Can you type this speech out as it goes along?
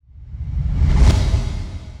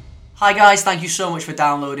Hi guys, thank you so much for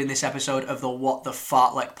downloading this episode of the What the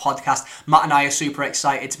Fartlek podcast. Matt and I are super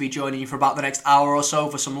excited to be joining you for about the next hour or so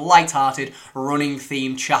for some light-hearted,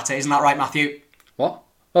 running-themed chatter. Isn't that right, Matthew? What?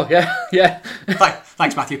 Oh, yeah.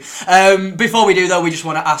 Thanks, Matthew. Before we do, though, we just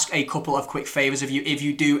want to ask a couple of quick favours of you. If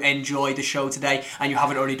you do enjoy the show today and you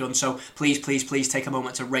haven't already done so, please take a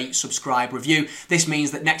moment to rate, subscribe, review. This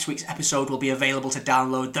means that next week's episode will be available to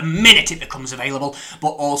download the minute it becomes available,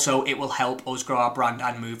 but also it will help us grow our brand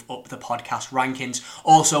and move up the podcast rankings.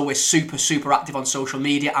 Also, we're super active on social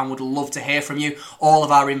media and would love to hear from you. All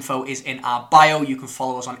of our info is in our bio. You can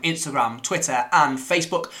follow us on Instagram, Twitter, and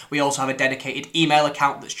Facebook. We also have a dedicated email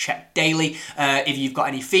account that's checked daily. If you've got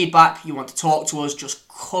any feedback, you want to talk to us, just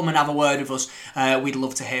come and have a word with us. We'd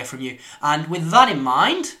love to hear from you. And with that in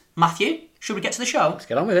mind, Matthew, should we get to the show? Let's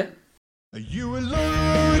get on with it. Are you alone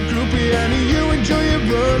or a groupie and you enjoy your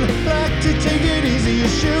run? Like to take it easy, you're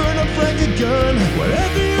shooting up Frank a gun.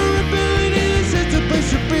 Whatever your ability is, it's a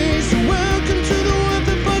place to be. So welcome to the What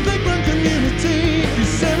the Fartlek Run community. If you're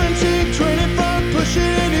 17, 25,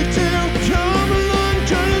 pushing 82, come along,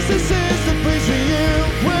 join us, this is the place for you.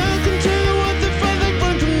 Welcome to the What the Fartlek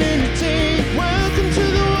Run community. Welcome to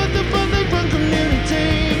the What the Fartlek Run community.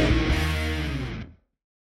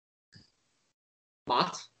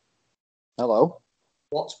 Matt, Hello.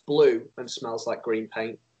 what's blue and smells like green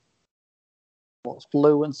paint? What's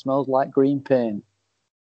blue and smells like green paint?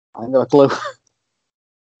 I ain't got a clue.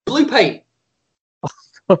 Blue paint!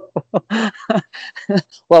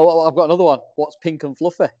 Well, I've got another one. What's pink and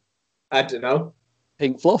fluffy? I don't know.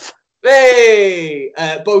 Pink fluff. Hey!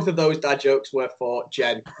 Both of those dad jokes were for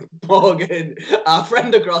Jen Morgan, our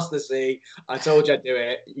friend across the sea. I told you I'd do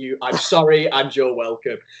it. I'm sorry, and you're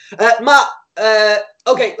welcome. Matt,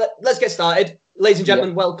 okay, let's get started. Ladies and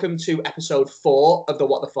gentlemen, welcome to episode 4 of the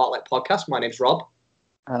What the Fartlek podcast. My name's Rob.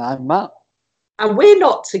 And I'm Matt. And we're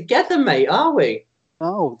not together, mate, are we?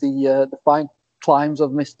 Oh, the fine climbs of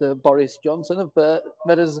Mr. Boris Johnson have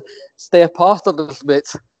made us stay apart a little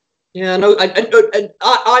bit. Yeah, no, and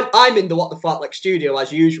I'm in the What the Fartlek studio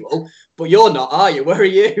as usual, but you're not, are you? Where are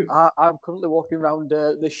you? I'm currently walking around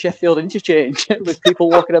the Sheffield interchange with people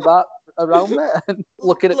walking about around me and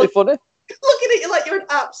looking at me funny. Looking at you like you're an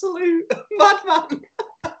absolute madman.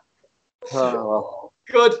 Oh,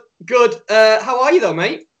 well. Good. How are you though,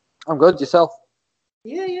 mate? I'm good. Yourself?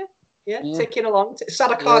 Yeah. Ticking along.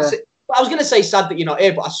 Sad I can't see. I was going to say sad that you're not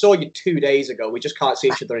here, but I saw you 2 days ago. We just can't see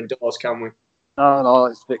each other indoors, can we? Oh, no,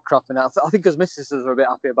 it's a bit crapping out. I think us missuses are a bit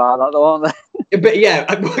happy about that, though, aren't they? But yeah,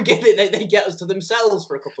 they get us to themselves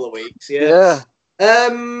for a couple of weeks. Yeah.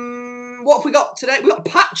 What have we got today? We've got a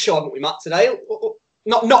patch on, haven't we, Matt, today?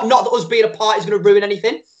 Not that us being apart is going to ruin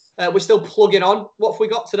anything. We're still plugging on. What have we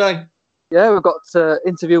got today? Yeah, we've got an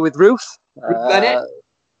interview with Ruth. Bennett.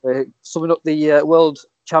 We're summing up the World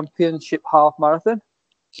Championship half marathon.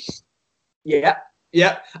 Yeah.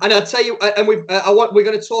 And I'll tell you, and we're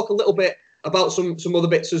going to talk a little bit about some other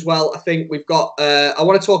bits as well. I think we've got. I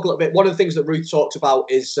want to talk a little bit. One of the things that Ruth talks about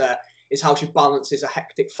is how she balances a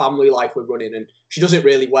hectic family life with running, and she does it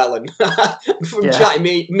really well. And from chatting,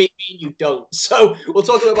 me and you don't. So we'll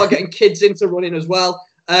talk a little about getting kids into running as well.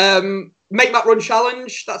 Make Matt Run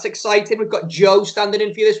Challenge. That's exciting. We've got Jo standing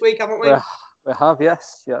in for you this week, haven't we? We have,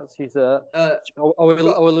 yes. She's. Are we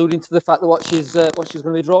alluding to the fact that what she's going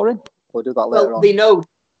to be drawing? We'll do that later on. They know,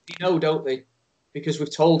 don't they? Because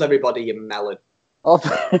we've told everybody you're melon. Oh,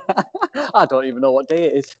 I don't even know what day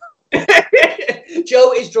it is.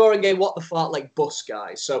 Jo is drawing a What the Fartlek bus,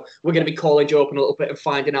 guys. So we're going to be calling Jo up in a little bit and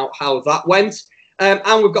finding out how that went.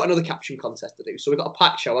 And we've got another caption contest to do. So we've got a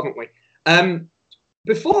pack show, haven't we?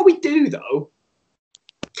 Before we do, though,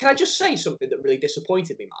 can I just say something that really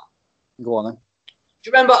disappointed me, Matt? Go on, then. Do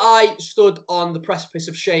you remember I stood on the precipice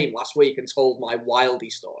of shame last week and told my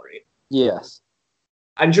Wildie story? Yes.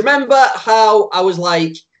 And do you remember how I was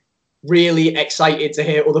like really excited to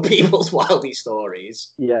hear other people's Wildie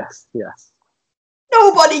stories? Yes.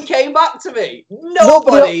 Nobody came back to me.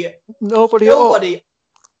 Nobody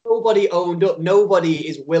owned up. Nobody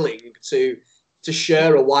is willing to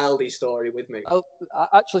share a Wildie story with me. Oh,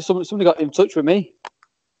 actually, somebody got in touch with me.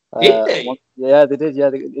 Did they? Yeah, they did. Yeah,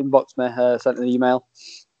 they inboxed me, sent an email,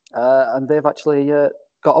 and they've actually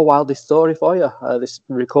got a Wildie story for you. They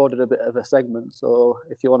recorded a bit of a segment, so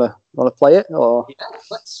if you want to play it, or yeah,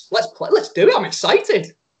 let's do it. I'm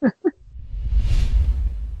excited.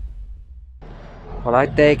 All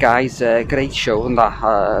right there, guys. Great show and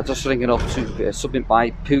that. Just ringing up to submit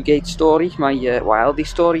my Poogate story, my Wildie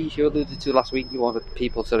story you alluded to last week. You wanted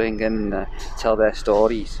people to ring and tell their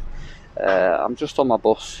stories. I'm just on my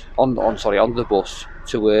bus, on the bus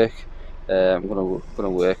to work. I'm gonna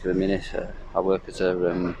work in a minute. I work as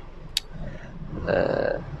a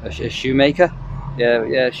a shoemaker.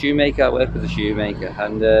 Yeah, shoemaker. I work as a shoemaker,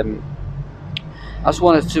 and I just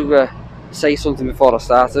wanted to say something before I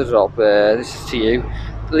started, Rob. This is to you.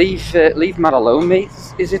 Leave Matt alone, mate.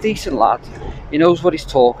 He's a decent lad. He knows what he's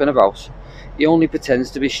talking about. He only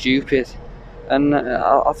pretends to be stupid, and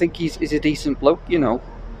I think he's a decent bloke. You know,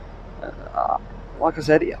 like I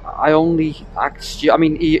said, I only act. He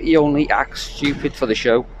only acts stupid for the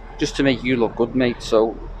show, just to make you look good, mate.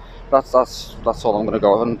 So that's all I'm going to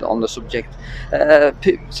go on the subject.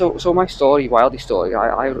 So my story, Wildy story.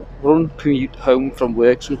 I commute home from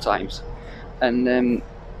work sometimes, and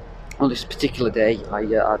on this particular day,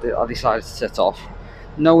 I decided to set off,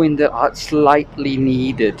 knowing that I slightly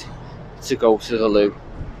needed to go to the loo.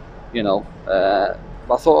 You know,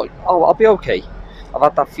 I thought, I'll be okay. I've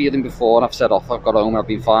had that feeling before, and I've set off. I've got home, I've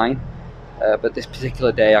been fine. But this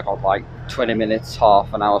particular day, I got like 20 minutes,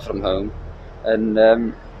 half an hour from home,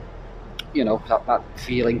 and you know, that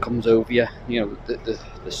feeling comes over you. You know,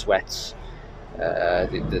 the sweats,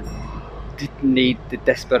 the need, the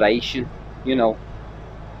desperation. You know,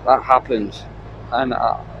 that happened, and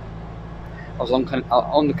I was on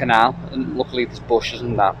the canal, and luckily there's bushes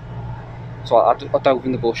and that. So I dove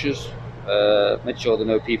in the bushes, made sure there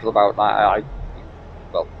were no people about. I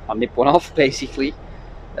nipped one off basically.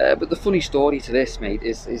 But the funny story to this, mate,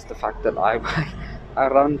 is the fact that I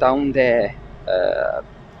ran down there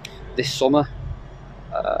this summer.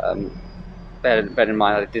 Bear in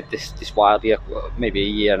mind, I did this wildly maybe a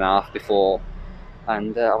year and a half before,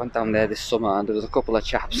 and I went down there this summer, and there was a couple of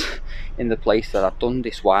chaps in the place that I'd done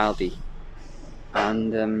this wildly,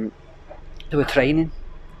 and they were training.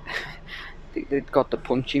 They'd got the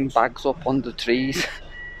punching bags up on the trees,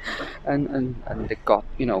 and they got,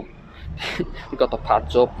 you know, they got the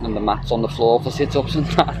pads up and the mats on the floor for sit-ups and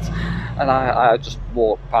that, and I just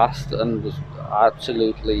walked past and was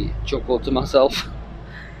absolutely chuckled to myself.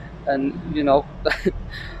 And you know,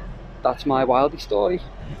 that's my Wildy story.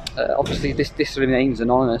 Obviously this remains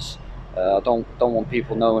anonymous. I don't want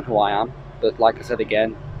people knowing who I am, but like I said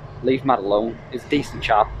again, leave Matt alone. He's a decent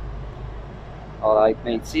chap. Alright,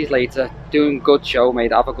 mate, see you later. Doing good show,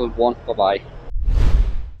 mate. Have a good one. Bye bye.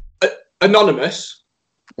 Anonymous?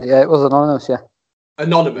 Yeah, it was anonymous, yeah.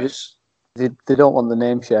 Anonymous? They don't want the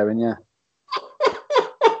name sharing, yeah.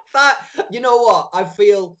 That, you know what? I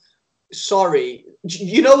feel sorry.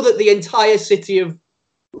 You know that the entire city of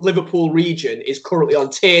Liverpool region is currently on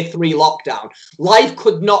tier 3 lockdown. Life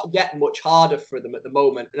could not get much harder for them at the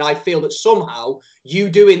moment, and I feel that somehow you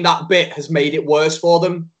doing that bit has made it worse for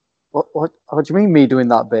them. What do you mean me doing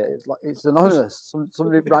that bit? It's anonymous. Some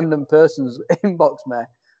random person's inbox me.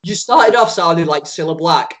 You started off sounding like Cilla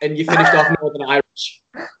Black, and you finished off Northern Irish.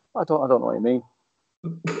 I don't know what you mean.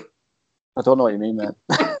 I don't know what you mean, man.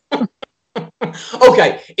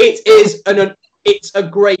 Okay, it's a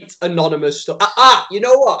great anonymous story. You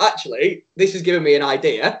know what? Actually, this has given me an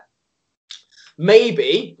idea.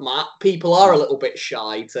 Maybe, Matt, people are a little bit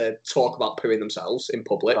shy to talk about pooing themselves in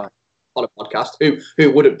public. Right. On a podcast,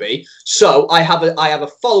 who wouldn't be? So I have a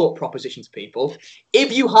follow-up proposition to people.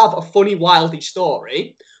 If you have a funny Wildy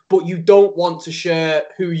story, but you don't want to share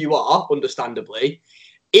who you are, understandably,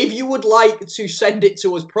 if you would like to send it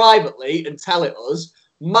to us privately and tell it us,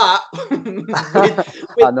 Matt,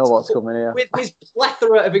 I know what's coming here. With his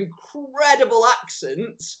plethora of incredible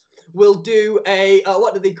accents, will do a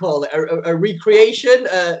what do they call it? A recreation,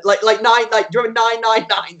 like do you remember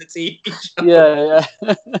 999, the TV show? Yeah.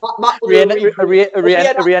 Matt will a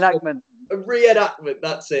reenactment. A reenactment.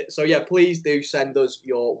 That's it. So yeah, please do send us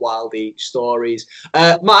your Wildy stories.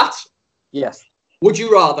 Matt. Yes. Would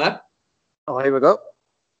you rather? Oh, here we go.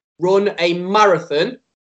 Run a marathon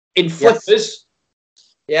in flippers. Yes.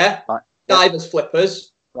 Yeah, right. Divers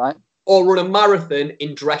flippers, right? Or run a marathon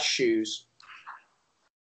in dress shoes.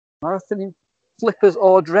 Marathon in flippers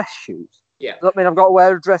or dress shoes? Yeah. Does that mean I've got to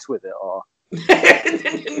wear a dress with it, or?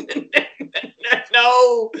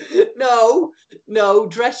 No,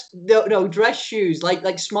 dress shoes,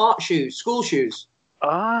 like smart shoes, school shoes.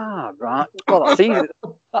 Ah, right. Well, that's easy.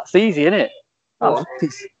 That's easy, isn't it?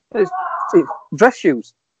 It's dress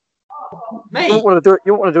shoes. Mate, you wouldn't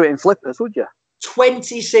want to do it in flippers, would you?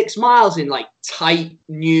 26 miles in like tight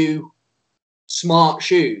new smart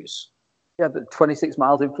shoes. Yeah, but 26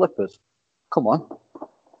 miles in flippers. Come on.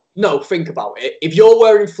 No, think about it. If you're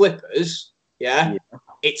wearing flippers, yeah,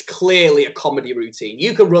 it's clearly a comedy routine.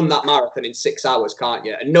 You can run that marathon in 6 hours, can't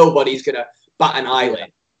you? And nobody's gonna bat an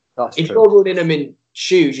eyelid. That's if true. You're running them in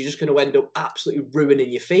shoes, you're just going to end up absolutely ruining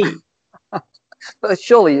your feet. But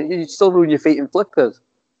surely you still ruin your feet in flippers.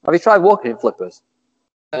 Have you tried walking in flippers?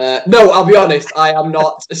 No, I'll be honest. I am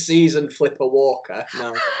not a seasoned flipper walker.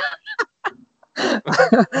 No.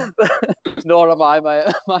 Nor am I,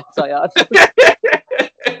 mate. I'm tired.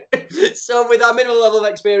 So with that minimal level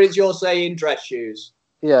of experience, you're saying dress shoes?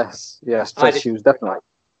 Yes, dress shoes, definitely.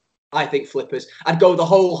 I think flippers. I'd go the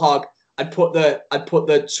whole hog. I'd put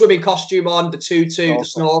the swimming costume on, the tutu, the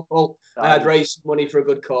snorkel, and I'd raise money for a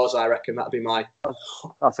good cause. I reckon that'd be mine.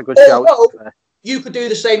 That's a good shout. You could do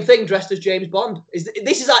the same thing dressed as James Bond.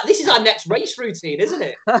 This is our next race routine, isn't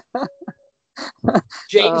it?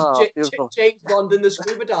 James Bond and the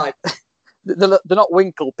scuba dive. They're not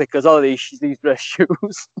winkle pickers, are these dress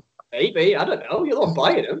shoes? Maybe, I don't know. You're not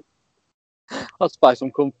buying them. Let's buy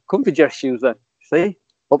some comfy dress shoes then. See?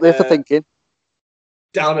 Up there for thinking.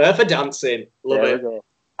 Down there for dancing. Love it.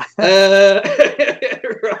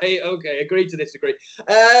 Right, okay. Agree to disagree.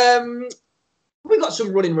 We got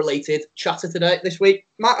some running related chatter this week,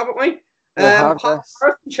 Matt, haven't we? Marathon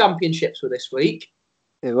championships were this week.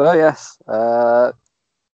 They were, yes.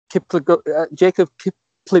 Jacob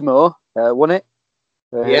Kiplimo won it.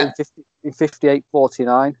 In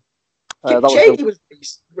 58.49. Jakey was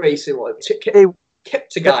racing.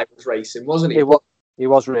 Kiptagay was racing, wasn't he? He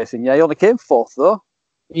was racing. Yeah, he only came fourth though.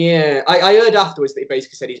 Yeah, I heard afterwards that he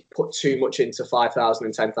basically said he's put too much into 5,000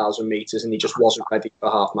 and 10,000 metres and he just wasn't ready for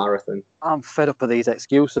half marathon. I'm fed up of these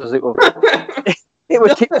excuses. It was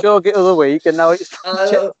Kipchoge the other week and now it's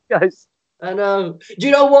guys. I know. Do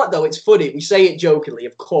you know what though? It's funny. We say it jokingly.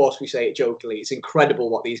 Of course we say it jokingly. It's incredible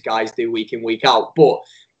what these guys do week in, week out. But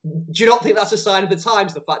do you not think that's a sign of the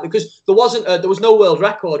times? The fact that because there was no world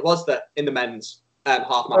record, was there, in the men's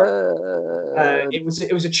half marathon? It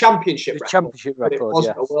was a championship record. Championship record. It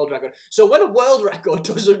wasn't a world record. So when a world record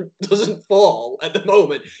doesn't fall at the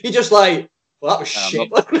moment, you're just like, well, that was shit.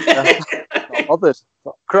 Not bothered.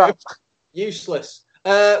 Crap. Useless.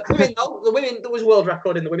 Women, though, there was a world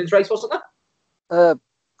record in the women's race, wasn't there?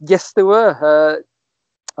 Yes, there were.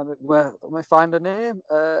 Let me find her name.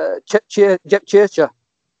 Jep Churcher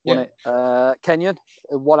won it. Kenyan,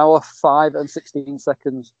 1 hour 5 and 16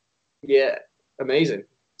 seconds. Yeah, amazing.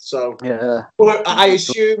 So, yeah. But I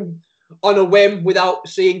assume on a whim, without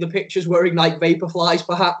seeing the pictures, wearing like Vaporflies,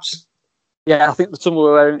 perhaps. Yeah, I think some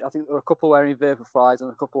were wearing. I think there were a couple wearing Vaporflies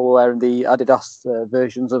and a couple were wearing the Adidas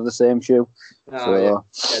versions of the same shoe. Yeah,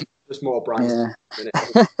 just more brands.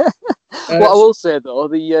 Yeah. What I will say though,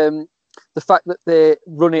 the fact that they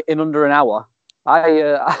run it in under an hour.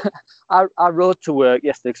 I rode to work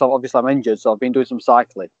yesterday because obviously I'm injured, so I've been doing some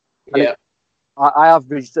cycling. Yeah. I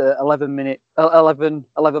averaged 11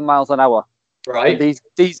 miles an hour. Right. And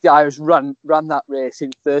these guys ran that race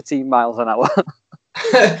in 13 miles an hour.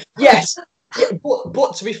 Yes. Yeah,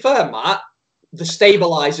 but to be fair, Matt, the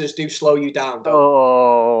stabilizers do slow you down,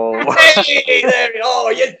 don't Hey, there we go.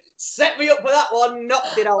 You set me up for that one,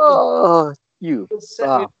 knocked it out. Oh, you. Set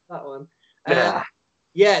me up for that one.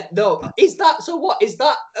 Yeah, no. Is that so? What is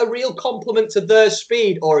that a real compliment to their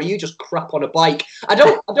speed, or are you just crap on a bike? I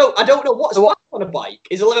don't know what's fast on a bike.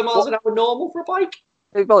 Is 11 miles an hour normal for a bike?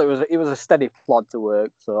 Well, it was a steady plod to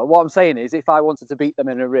work. So what I'm saying is, if I wanted to beat them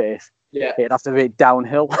in a race, it'd have to be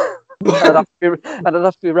downhill. I'd have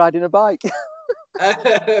to be riding a bike.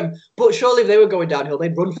 But surely if they were going downhill,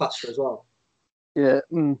 they'd run faster as well. Yeah,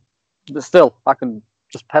 but still, I can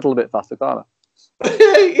just pedal a bit faster, can't I?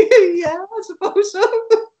 Yeah, I suppose so.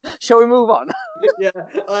 Shall we move on? Yeah,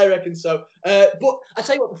 I reckon so. But I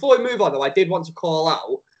tell you what, before we move on, though, I did want to call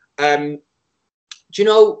out. Do you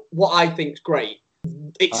know what I think's great?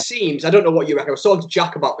 It seems, I don't know what you reckon. I was talking to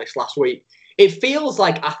Jack about this last week. It feels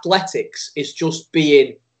like athletics is just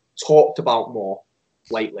being talked about more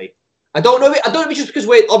lately. I don't know if it's just because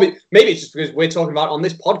maybe it's just because we're talking about it on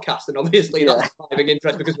this podcast, and obviously that's driving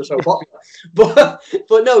interest because we're so popular. But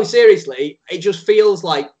no, seriously, it just feels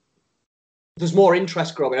like there's more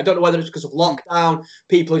interest growing. I don't know whether it's because of lockdown,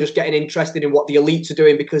 people are just getting interested in what the elites are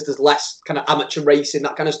doing because there's less kind of amateur racing,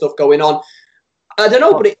 that kind of stuff going on. I don't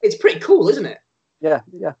know, but it's pretty cool, isn't it? Yeah.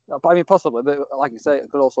 I mean, possibly, but like you say, it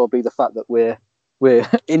could also be the fact that we're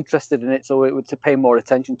interested in it, so it would to pay more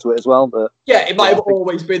attention to it as well. But yeah, it might have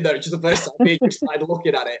always been there. It's just the first time we just started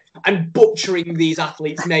looking at it and butchering these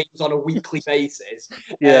athletes' names on a weekly basis.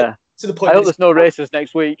 Yeah, to the point. I hope there's no races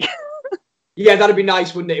next week. Yeah, that'd be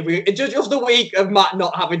nice, wouldn't it? If just the week of Matt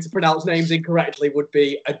not having to pronounce names incorrectly would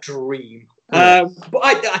be a dream. But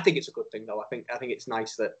I think it's a good thing, though. I think it's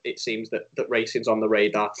nice that it seems that racing's on the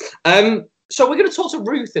radar. So we're going to talk to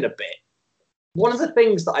Ruth in a bit. One of the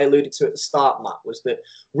things that I alluded to at the start, Matt, was that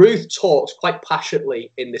Ruth talks quite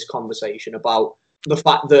passionately in this conversation about the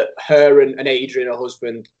fact that her and Adrian, her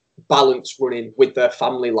husband, balance running with their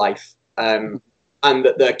family life, and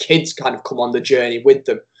that their kids kind of come on the journey with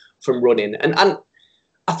them from running. And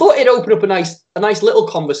I thought it'd open up a nice little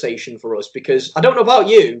conversation for us, because I don't know about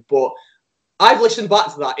you, but I've listened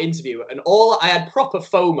back to that interview and I had proper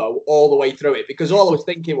FOMO all the way through it, because all I was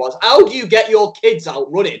thinking was, how do you get your kids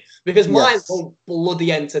out running? Because mine won't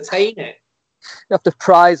bloody entertain it. You have to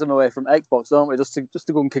prize them away from Xbox, don't we? Just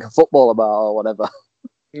to go and kick a football about or whatever.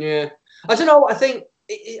 Yeah. I don't know. I think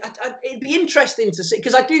it'd be interesting to see,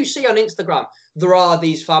 because I do see on Instagram there are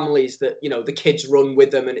these families that, you know, the kids run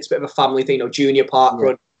with them and it's a bit of a family thing, you know, junior park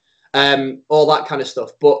run, all that kind of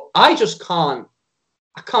stuff. But I just can't.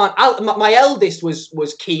 My eldest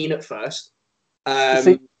was keen at first.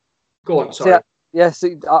 Go on, sorry.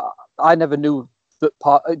 See, I never knew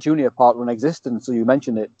that junior park run existed until you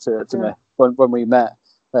mentioned it to me when we met.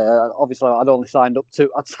 Obviously, I'd signed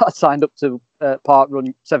up to park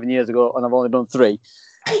run 7 years ago, and I've only done 3.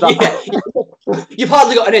 You've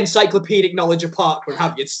hardly got an encyclopedic knowledge of park run,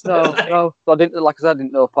 have you? No. I didn't. Like I said, I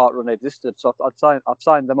didn't know park run existed, so I've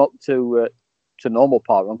signed them up to normal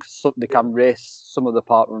park run, because they can race some of the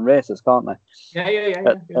park run races, can't they?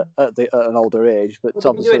 Yeah. At an older age, but they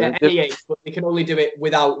can do it at any age, but they can only do it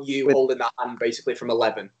without you holding that hand, basically from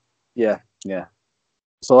 11. Yeah.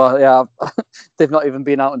 So they've not even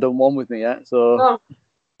been out and done one with me yet. So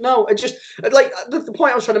no, it just like the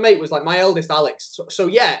point I was trying to make was like my eldest Alex. So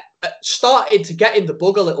started to get in the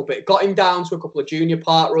bug a little bit. Got him down to a couple of junior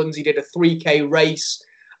park runs. He did a 3K race.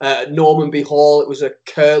 Normanby Hall. It was a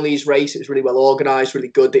Curly's race. It was really well organised, really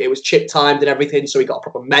good. It was chip timed and everything, so he got a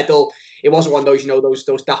proper medal. It wasn't one of those, you know,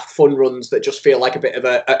 those daft fun runs that just feel like a bit of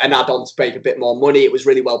an add-on to make a bit more money. It was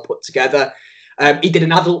really well put together. He did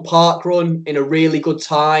an adult park run in a really good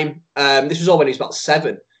time. This was all when he was about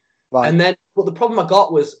 7. Right. And then, but the problem I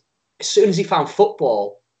got was, as soon as he found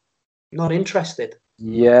football, not interested.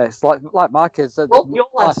 Yeah, it's like my kids. Well, your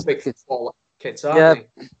lads are big football kids, aren't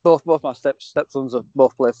they? Both my stepsons have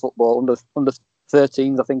both played football under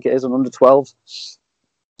 13s, I think it is, and under 12s.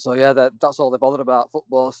 So yeah, that's all they're bothered about,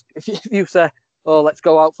 football. If you say, "Oh, let's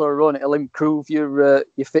go out for a run," it'll improve your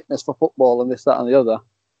fitness for football and this, that, and the other.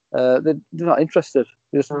 They're not interested.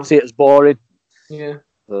 They just see it as boring. Yeah.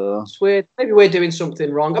 It's weird. Maybe we're doing something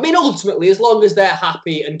wrong. I mean, ultimately, as long as they're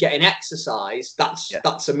happy and getting exercise,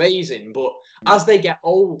 that's amazing. But as they get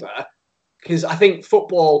older, because I think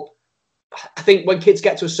football, when kids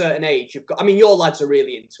get to a certain age, your lads are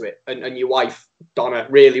really into it, and your wife Donna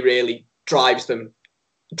really, really drives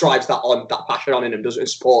that passion on in them, does it, and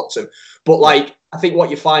supports them. But like, I think what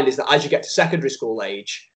you find is that as you get to secondary school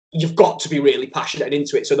age, you've got to be really passionate and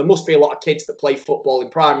into it. So there must be a lot of kids that play football in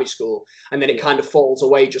primary school, and then it kind of falls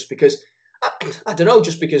away just because, I don't know,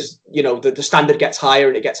 just because, you know, the standard gets higher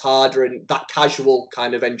and it gets harder, and that casual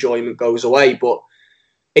kind of enjoyment goes away. But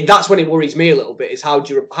that's when it worries me a little bit, is how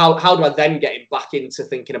do I then get him back into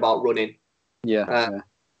thinking about running? Yeah.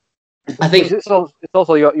 I think it's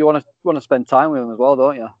also you want to spend time with them as well,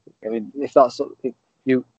 don't you? I mean, if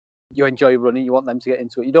you enjoy running, you want them to get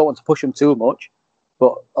into it. You don't want to push them too much.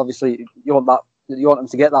 But obviously, you want them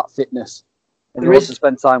to get that fitness, and you want to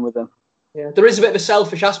spend time with them. Yeah, there is a bit of a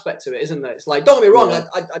selfish aspect to it, isn't there? It's like, don't get me wrong,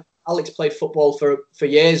 Alex played football for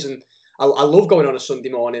years, and I love going on a Sunday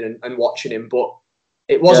morning and watching him. But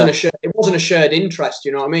it wasn't a shared interest.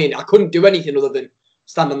 You know what I mean? I couldn't do anything other than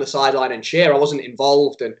stand on the sideline and cheer. I wasn't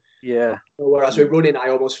involved, and whereas we're running, I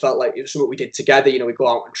almost felt like it was something we did together. You know, we'd go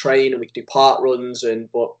out and train, and we could do park runs,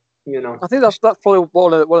 but. You know, I think that's probably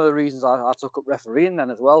one of the reasons I took up refereeing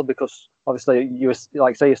then as well, because obviously you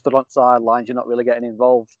were, say you stood on sidelines, you're not really getting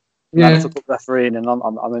involved. Yeah. And I took up refereeing, and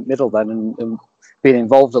I'm in middle then, and being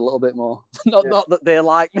involved a little bit more. Not that they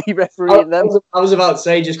like me refereeing them. I was about to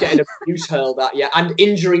say, just getting abuse hurled at you and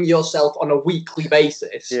injuring yourself on a weekly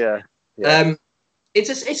basis. Yeah. It's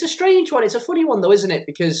a strange one. It's a funny one though, isn't it?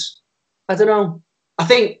 Because I don't know. I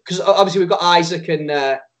think because obviously we've got Isaac and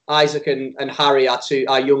Harry,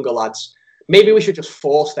 our younger lads. Maybe we should just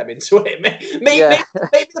force them into it.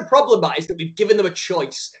 Maybe the problem is that we've given them a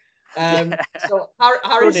choice. So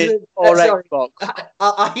Harry's Xbox.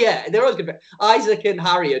 They're always good. Isaac and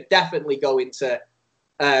Harry are definitely going to.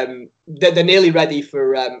 They're nearly ready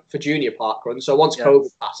for junior park run. So once COVID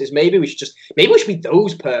passes, maybe we should be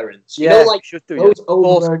those parents. You know, like should do, those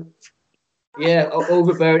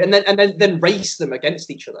overburden, and then race them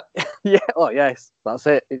against each other. Yeah. Oh yes, that's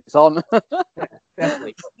it. It's on.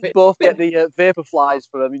 Definitely. Both get the vapor flies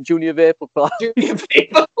for them. Junior vapor flies. Junior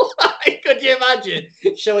vapor fly. Could you imagine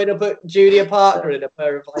showing up at Junior Parker in a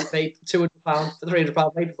pair of like £200,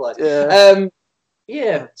 £300 vapor flies? Yeah.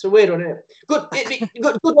 Yeah, it's a weird one, isn't it? Good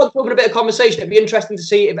one to open a bit of conversation. It'd be interesting to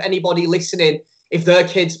see if anybody listening, if their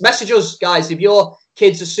kids, message us, guys, if your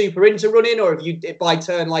kids are super into running, or if you, by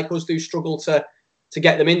turn, like us, do struggle to to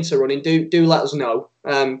get them into running, do let us know,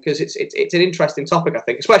 because it's an interesting topic, I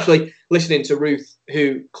think, especially listening to Ruth,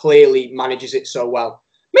 who clearly manages it so well.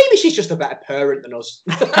 Maybe she's just a better parent than us.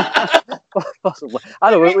 Possibly.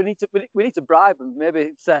 I know we need to bribe them.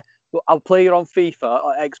 Maybe say, well, I'll play you on FIFA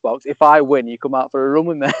or Xbox. If I win, you come out for a run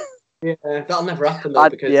with me. Yeah, that'll never happen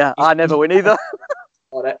though. I never win either.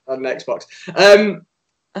 on Xbox.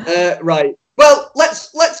 Right. Well,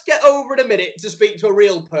 let's get over in a minute to speak to a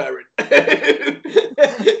real parent who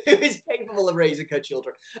is capable of raising her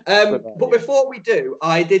children. But before we do,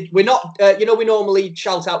 we're not. We normally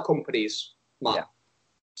shout out companies, Matt. Yeah.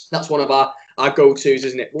 That's one of our go-tos,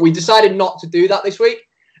 isn't it? But we decided not to do that this week.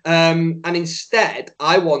 And instead,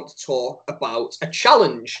 I want to talk about a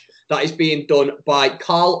challenge that is being done by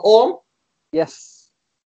Carl Orm. Yes.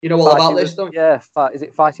 You know all about this, don't you? Yeah. Is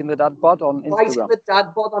it Fighting the Dad Bod on Instagram? Fighting the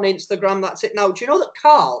Dad Bod on Instagram, that's it. Now, do you know that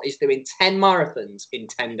Carl is doing 10 marathons in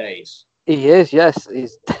 10 days? He is, yes.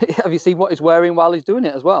 Have you seen what he's wearing while he's doing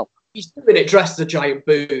it as well? He's doing it dressed as a giant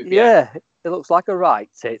boob. Yeah, it looks like a right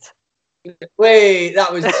tit. Wait,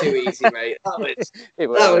 that was too easy, mate. That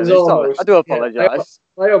was almost. I do apologise.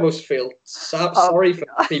 Yeah, I almost feel sorry for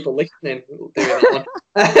people listening doing that one.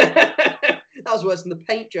 That was worse than the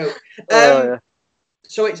paint joke. Yeah.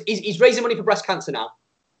 So he's raising money for breast cancer now.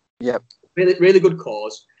 Yep. Really, really good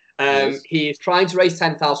cause. He is trying to raise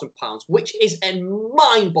 £10,000, which is a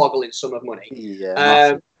mind-boggling sum of money.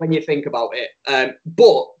 Yeah. When you think about it.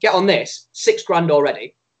 But get on this, £6,000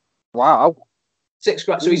 already. Wow.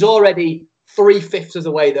 £6,000. So he's already 3/5 of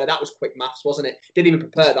the way there. That was quick maths, wasn't it? Didn't even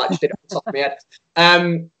prepare that. Just did it off the top of my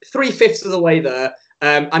head. 3/5 of the way there.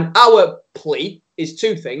 And our plea is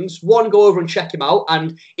two things. One, go over and check him out.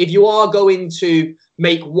 And if you are going to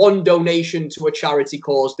make one donation to a charity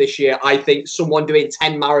cause this year, I think someone doing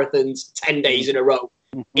 10 marathons 10 days in a row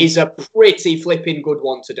is a pretty flipping good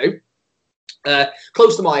one to do.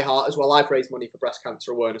 Close to my heart as well. I've raised money for breast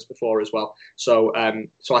cancer awareness before as well. So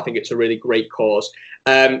I think it's a really great cause.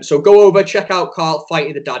 So go over, check out Carl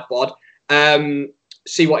Fighting the Dad Bod.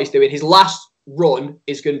 See what he's doing. His last run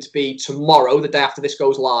is going to be tomorrow, the day after this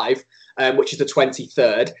goes live, which is the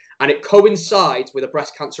 23rd, and it coincides with a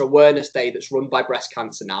breast cancer awareness day that's run by Breast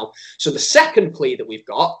Cancer Now. So the second plea that we've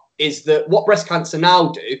got is that what Breast Cancer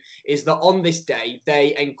Now do is that on this day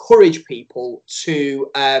they encourage people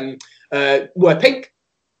to wear pink.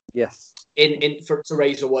 Yes. To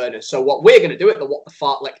raise awareness. So what we're going to do at the What the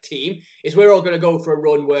Fartlek team is we're all going to go for a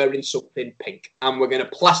run wearing something pink, and we're going to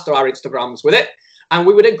plaster our Instagrams with it. And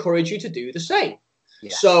we would encourage you to do the same.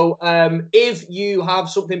 Yeah. So if you have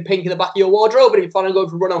something pink in the back of your wardrobe and you plan on going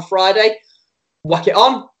for a run on Friday, whack it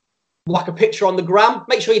on, whack a picture on the gram.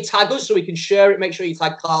 Make sure you tag us so we can share it. Make sure you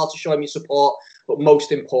tag Carl to show him your support. But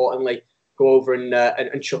most importantly, go over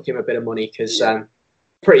and chuck him a bit of money because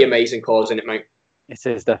pretty amazing cause, isn't it, mate? It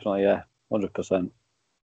is definitely, yeah, 100%.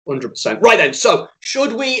 100%. Right then, so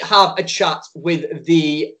should we have a chat with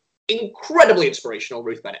the incredibly inspirational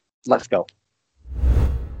Ruth Bennett? Let's go.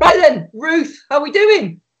 Right then, Ruth, how are we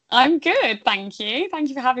doing? I'm good, thank you. Thank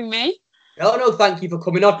you for having me. Oh, no, thank you for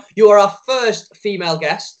coming on. You are our first female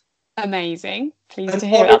guest. Amazing. Pleased to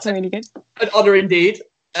hear. That's really good. An honour indeed.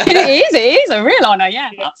 It is a real honour, yeah,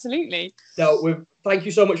 absolutely. So, thank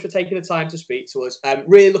you so much for taking the time to speak to us.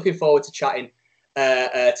 Really looking forward to chatting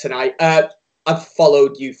tonight. I've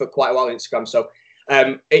followed you for quite a while on Instagram, so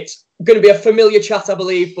it's going to be a familiar chat, I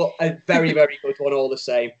believe, but a very, very good one all the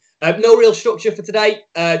same. No real structure for today.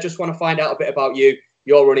 Just want to find out a bit about you,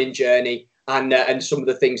 your running journey, and some of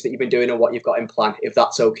the things that you've been doing and what you've got in plan, if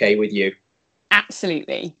that's okay with you.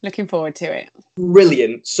 Absolutely. Looking forward to it.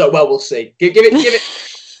 Brilliant. So, well, we'll see. Give it.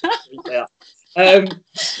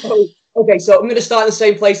 Okay, so I'm going to start in the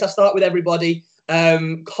same place I start with everybody.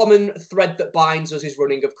 Common thread that binds us is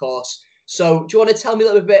running, of course. So do you want to tell me a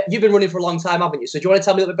little bit? You've been running for a long time, haven't you? So do you want to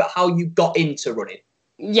tell me a little bit about how you got into running?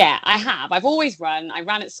 Yeah, I have. I've always run. I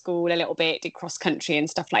ran at school a little bit, did cross country and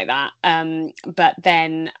stuff like that. But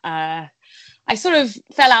then I sort of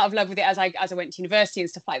fell out of love with it as I went to university and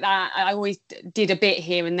stuff like that. I always did a bit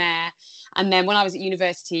here and there. And then when I was at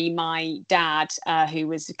university, my dad, who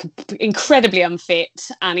was incredibly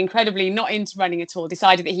unfit and incredibly not into running at all,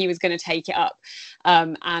 decided that he was going to take it up.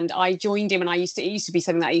 And I joined him, and it used to be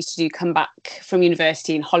something that I used to do, come back from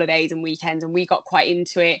university and holidays and weekends, and we got quite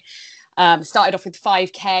into it. Started off with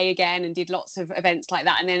 5K again and did lots of events like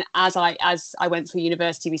that. And then as I went through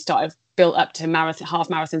university, we started built up to marathon, half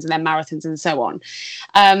marathons, and then marathons, and so on.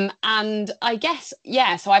 And I guess,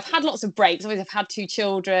 yeah, so I've had lots of breaks. Always, I've had 2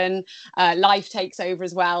 children. Life takes over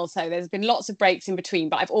as well, so there's been lots of breaks in between,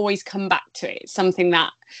 but I've always come back to it. It's something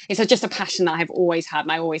that it's just a passion that I've always had,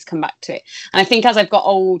 and I always come back to it. And I think as I've got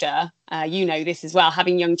older, you know this as well,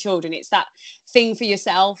 having young children, it's that thing for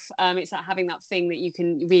yourself. It's like having that thing that you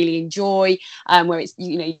can really enjoy, where it's,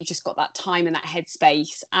 you know, you just got that time and that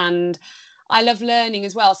headspace. And I love learning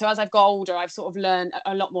as well. So as I've got older, I've sort of learned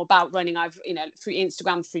a lot more about running. I've, you know, through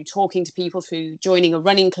Instagram, through talking to people, through joining a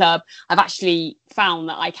running club, I've actually found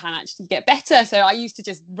that I can actually get better. So I used to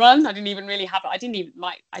just run. I didn't even really have it. I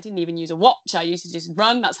didn't even use a watch. I used to just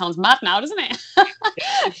run. That sounds mad now, doesn't it?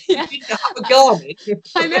 Yeah. You didn't have a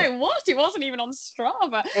Garmin. I know what. It wasn't even on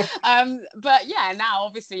Strava. But yeah, now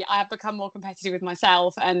obviously I have become more competitive with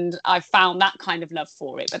myself, and I've found that kind of love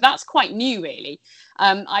for it. But that's quite new, really.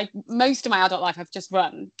 Most of my adult life I've just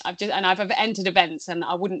run. I've entered events, and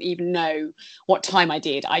I wouldn't even know what time I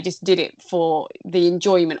did. I just did it for the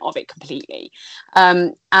enjoyment of it completely.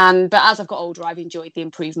 But as I've got older, I've enjoyed the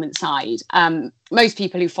improvement side. Most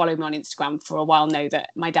people who follow me on Instagram for a while know that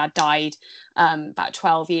my dad died about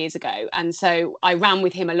 12 years ago, and so I ran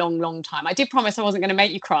with him a long time. I did promise I wasn't going to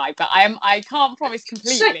make you cry, but I can't promise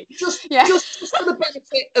completely. Just for the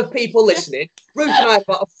benefit of people listening, Ruth and I had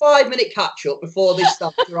about a 5-minute catch up before this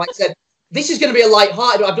started. Right, said this is going to be a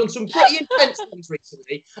light-hearted. I've done some pretty intense things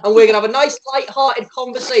recently, and we're going to have a nice light-hearted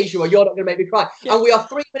conversation where you're not going to make me cry. Yeah. And we are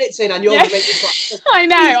 3 minutes in, and you're going to make me cry. I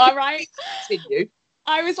know. All right. Continue.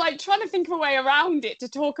 I was like trying to think of a way around it to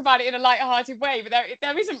talk about it in a light-hearted way, but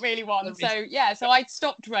there isn't really one. So yeah, so I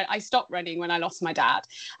stopped running when I lost my dad,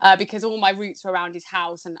 because all my roots were around his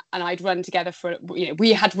house, and I'd run together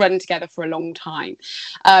we had run together for a long time.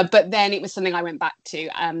 But then it was something I went back to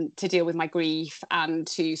deal with my grief and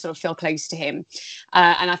to sort of feel close to him.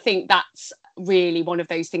 And I think that's really one of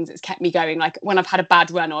those things that's kept me going. Like when I've had a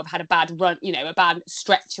bad run, or I've had a bad run, you know, a bad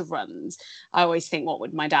stretch of runs, I always think, what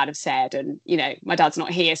would my dad have said? And, you know, my dad's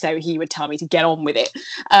not here, so he would tell me to get on with it.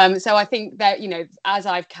 So I think that, you know, as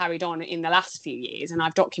I've carried on in the last few years, and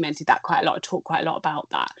I've documented that quite a lot, talked quite a lot about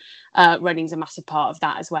that, running's a massive part of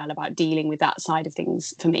that as well, about dealing with that side of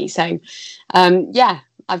things for me. So yeah,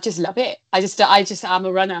 I just love it. I just am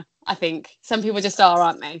a runner. I think some people just are,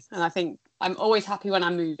 aren't they? And I think I'm always happy when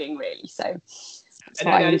I'm moving, really. So that's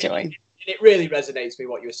what I enjoy. And it really resonates with me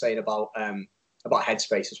what you were saying about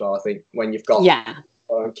headspace as well. I think when you've got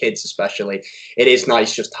kids especially, it is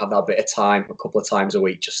nice just to have that bit of time a couple of times a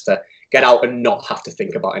week just to get out and not have to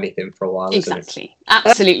think about anything for a while. Exactly.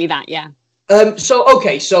 Absolutely that, yeah.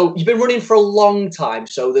 So you've been running for a long time,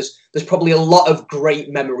 so there's probably a lot of great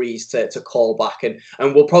memories to call back, and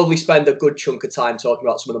we'll probably spend a good chunk of time talking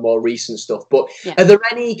about some of the more recent stuff. But Are there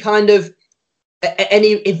any kind of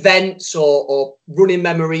any events or running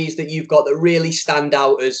memories that you've got that really stand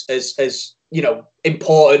out as you know,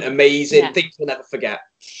 important, amazing, things you'll never forget?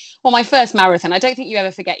 Well, my first marathon, I don't think you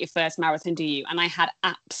ever forget your first marathon, do you? And I had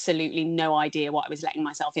absolutely no idea what I was letting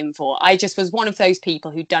myself in for. I just was one of those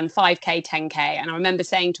people who'd done 5K, 10K. And I remember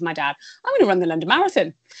saying to my dad, I'm going to run the London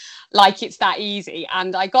Marathon. Like, it's that easy.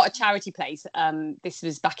 And I got a charity place. This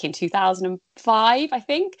was back in 2005, I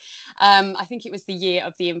think. I think it was the year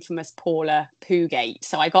of the infamous Paula Poogate.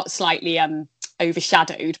 So I got slightly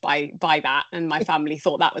overshadowed by that, and my family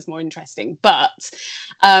thought that was more interesting. But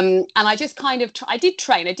and I just kind of I did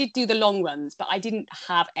train, I did do the long runs, but I didn't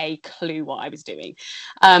have a clue what I was doing.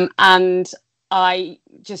 And I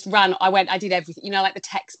just ran. I did everything, you know, like the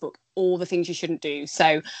textbook, all the things you shouldn't do.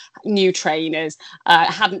 So new trainers,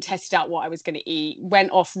 hadn't tested out what I was going to eat,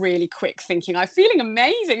 went off really quick thinking, I'm feeling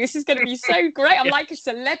amazing. This is going to be so great. I'm like a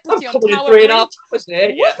celebrity on Tower Bridge.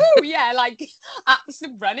 Yeah, like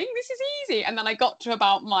absolute running. This is easy. And then I got to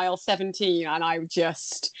about mile 17 and I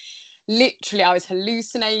just... literally, I was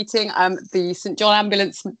hallucinating. The St John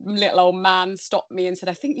ambulance little old man stopped me and said,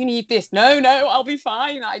 I think you need this. No, I'll be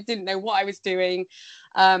fine. I didn't know what I was doing.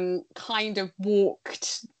 Kind of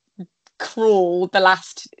crawled the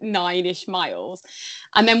last 9-ish miles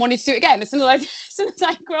and then wanted to do it again. As soon as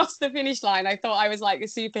I crossed the finish line, I thought I was like a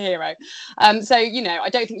superhero. So, you know, I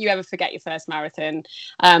don't think you ever forget your first marathon.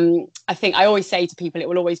 I think I always say to people, it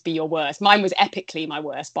will always be your worst. Mine was epically my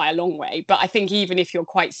worst by a long way, but I think even if you're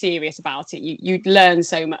quite serious about it, you learn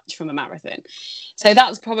so much from a marathon. So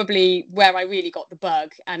that's probably where I really got the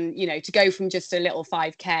bug. And, you know, to go from just a little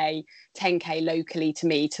 5K, 10K locally to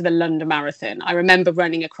me to the London Marathon. I remember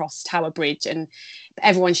running across Tower Bridge and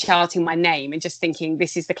everyone shouting my name and just thinking,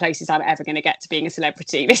 this is the closest I'm ever going to get to being a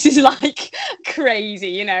celebrity. This is like crazy,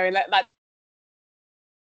 you know, and that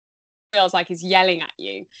feels like he's yelling at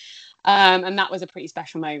you. And that was a pretty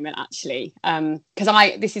special moment, actually,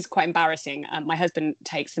 because this is quite embarrassing. My husband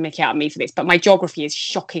takes the mickey out of me for this, but my geography is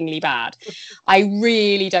shockingly bad. I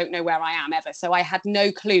really don't know where I am ever. So I had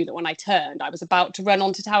no clue that when I turned, I was about to run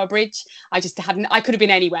onto Tower Bridge. I could have been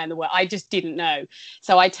anywhere in the world. I just didn't know.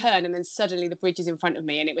 So I turned, and then suddenly the bridge is in front of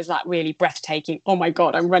me, and it was like really breathtaking. Oh my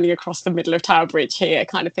God, I'm running across the middle of Tower Bridge here,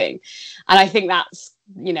 kind of thing. And I think that's,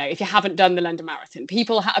 if you haven't done the London Marathon,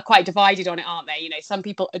 people are quite divided on it, aren't they? Some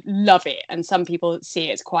people love it, and some people see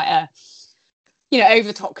it as quite a, over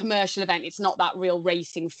the top commercial event. It's not that real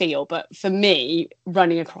racing feel. But for me,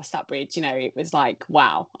 running across that bridge, it was like,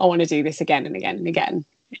 wow, I want to do this again and again and again.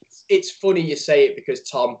 It's funny you say it, because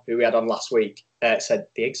Tom, who we had on last week, gave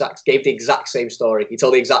the exact same story. He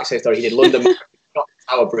told the exact same story. He did London, got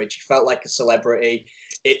Tower Bridge. He felt like a celebrity.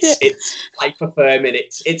 It's hyper-firming.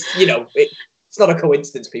 It's not a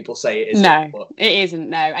coincidence people say it, is no, it? It isn't.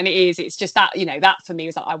 No, and it is. It's just that, that for me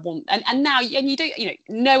was like, I want, and now, and you do,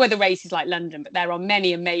 no other races like London, but there are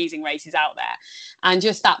many amazing races out there, and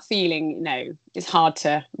just that feeling, is hard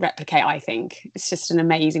to replicate. I think it's just an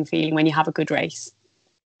amazing feeling when you have a good race.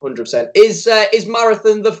 100%. Is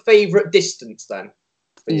marathon the favourite distance then?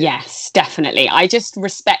 Yes, definitely. I just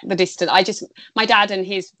respect the distance. My dad and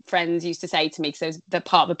his friends used to say to me, because they're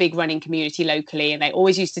part of a big running community locally, and they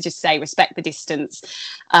always used to just say, respect the distance.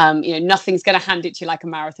 Nothing's going to hand it to you like a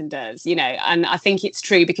marathon does, and I think it's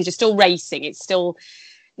true, because you're still racing. It's still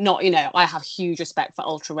not, I have huge respect for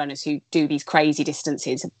ultra runners who do these crazy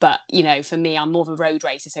distances, but for me, I'm more of a road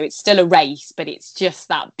racer, so it's still a race, but it's just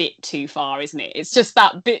that bit too far, isn't it? It's just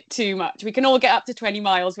that bit too much. We can all get up to 20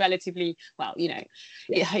 miles relatively well,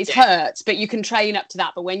 it hurts, but you can train up to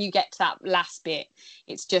that. But when you get to that last bit,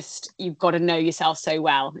 it's just, you've got to know yourself so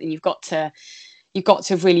well, and you've got to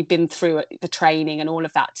have really been through the training and all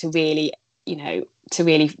of that to really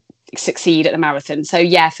succeed at the marathon. So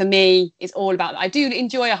yeah, for me, it's all about that. I do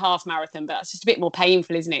enjoy a half marathon, but it's just a bit more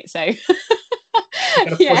painful, isn't it? So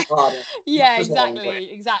yeah,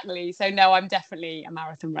 exactly. So no, I'm definitely a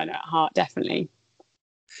marathon runner at heart, definitely.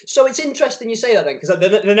 So it's interesting you say that then, because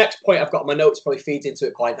the next point I've got on my notes probably feeds into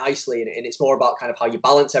it quite nicely, and it's more about kind of how you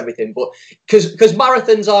balance everything. But because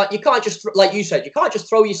marathons are, you can't just, like you said, you can't just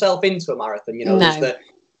throw yourself into a marathon. No. There's the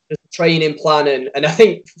training plan, and I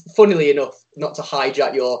think, funnily enough, not to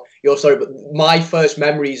hijack your story, but my first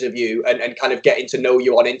memories of you and kind of getting to know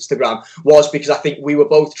you on Instagram was because I think we were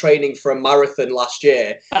both training for a marathon last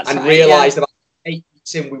year. That's and right, realised about 8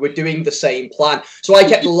 weeks in we were doing the same plan. So I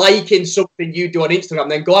kept liking something you do on Instagram,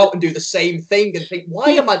 then go out and do the same thing and think,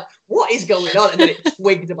 what is going on? And then it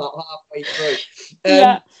twigged about halfway through.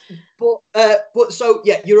 But so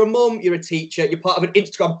yeah, you're a mum, you're a teacher, you're part of an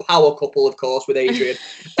Instagram power couple, of course, with Adrian.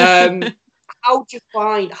 How do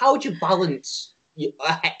you balance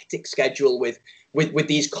a hectic schedule with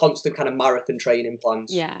these constant kind of marathon training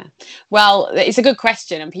plans? Yeah, well, it's a good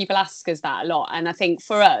question, and people ask us that a lot. And I think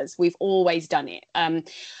for us, we've always done it.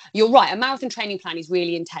 You're right, a marathon training plan is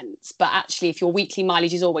really intense, but actually, if your weekly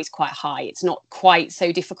mileage is always quite high, it's not quite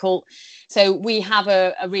so difficult. So we have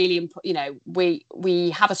a really, we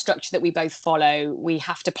have a structure that we both follow. We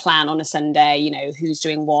have to plan on a Sunday, who's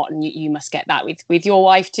doing what, and you must get that with your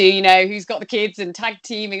wife too, who's got the kids, and tag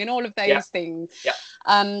teaming and all of those things. Yeah.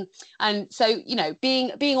 And so,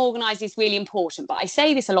 being organised is really important. But I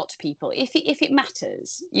say this a lot to people: if it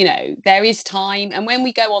matters, there is time. And when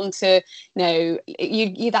we go on to,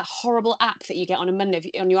 you that horrible app that you get on a Monday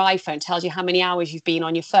on your iPhone tells you how many hours you've been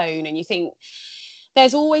on your phone, and you think,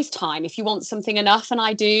 there's always time if you want something enough, and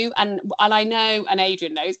I do, and I know, and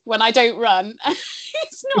Adrian knows, when I don't run,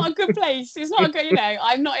 it's not a good place. It's not a good,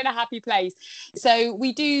 I'm not in a happy place. So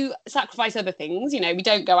we do sacrifice other things. We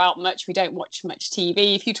don't go out much. We don't watch much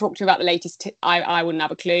TV. If you talk to me about the latest, I wouldn't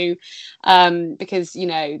have a clue, because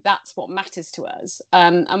that's what matters to us.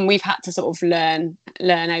 And we've had to sort of learn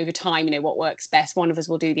over time. What works best. One of us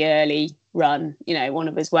will do the early run, one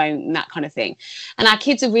of us won't, and that kind of thing. And our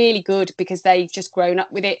kids are really good because they've just grown up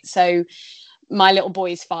with it. So my little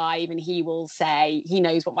boy is 5, and he will say he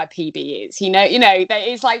knows what my PB is.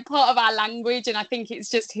 It's like part of our language, and I think it's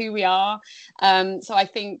just who we are. So I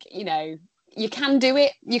think you can do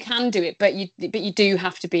it, but you do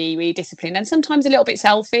have to be really disciplined, and sometimes a little bit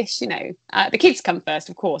selfish. The kids come first,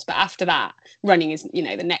 of course, but after that, running is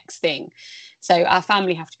the next thing. So our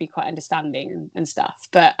family have to be quite understanding and stuff,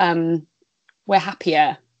 but we're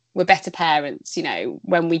happier, we're better parents,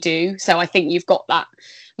 when we do. So I think you've got that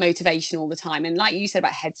motivation all the time. And like you said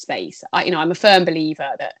about headspace, I'm a firm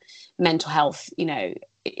believer that mental health,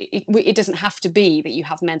 it doesn't have to be that you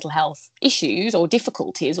have mental health issues or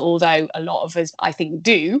difficulties, although a lot of us, I think,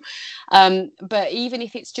 do. But even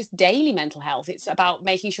if it's just daily mental health, it's about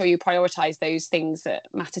making sure you prioritize those things that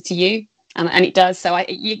matter to you. And it does. So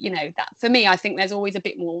that for me, I think there's always a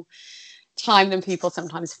bit more time than people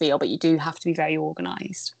sometimes feel, but you do have to be very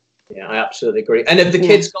organized. Yeah, I absolutely agree. And have the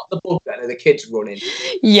kids got the bug then? Are the kids running?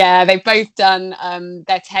 Yeah, they've both done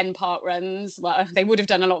their 10-part runs. Well, they would have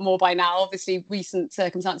done a lot more by now, obviously, recent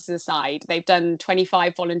circumstances aside. They've done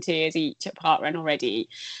 25 volunteers each at part run already.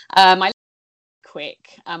 My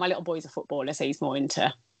little boy's a footballer, so he's more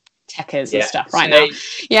into techers and stuff right now.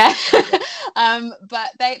 Yeah.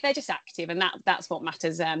 But they're just active, and that's what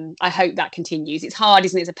matters. I hope that continues. It's hard,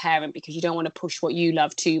 isn't it, as a parent, because you don't want to push what you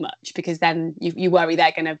love too much, because then you worry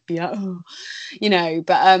they're going to be like,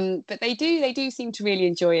 but they do seem to really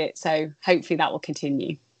enjoy it, so hopefully that will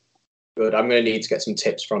continue. Good. I'm going to need to get some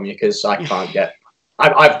tips from you, because I can't get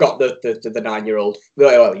I've got the 9-year-old,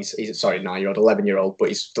 well, he's 9-year-old, 11-year-old, but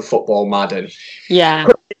he's the football mad, and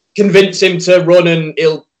convince him to run and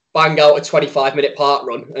he'll bang out a 25-minute part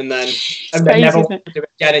run and then never want to do it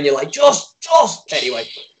again, and you're like, just anyway.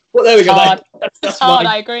 Well, there we go. That's hard.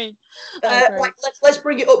 I agree. Let's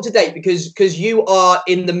bring it up to date, because you are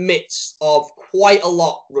in the midst of quite a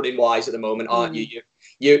lot running wise at the moment, aren't you?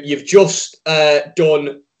 You've just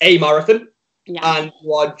done a marathon, and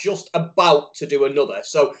you are just about to do another.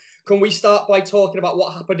 So can we start by talking about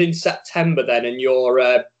what happened in September then, and your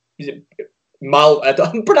is it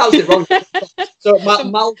I'm pronounced it wrong. So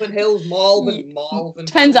Malvern Hills, Malvern.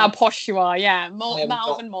 Depends how posh you are, yeah.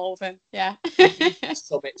 Malvern, yeah.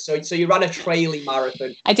 Summit. So you ran a trailing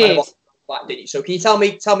marathon. I did. Didn't you? So can you tell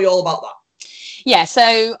me all about that? Yeah.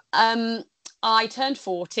 So I turned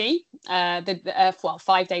 40.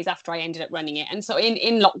 5 days after I ended up running it, and so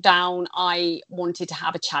in lockdown, I wanted to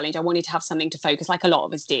have a challenge. I wanted to have something to focus, like a lot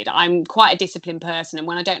of us did. I'm quite a disciplined person, and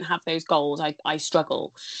when I don't have those goals, I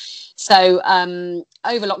struggle. So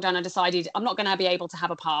over lockdown, I decided I'm not going to be able to have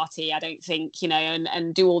a party, I don't think,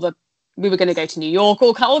 and do all the, we were going to go to New York,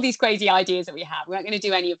 all these crazy ideas that we had. We weren't going to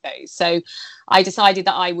do any of those. So I decided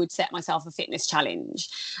that I would set myself a fitness challenge.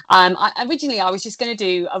 Originally, I was just going to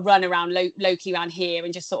do a run around locally around here,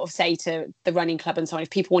 and just sort of say to the running club and so on, if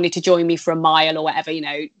people wanted to join me for a mile or whatever,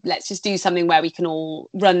 let's just do something where we can all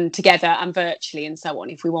run together and virtually and so on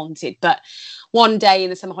if we wanted. But one day in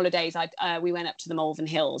the summer holidays, we went up to the Malvern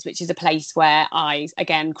Hills, which is a place where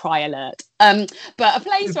again, cry alert. But a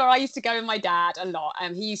place where I used to go with my dad a lot.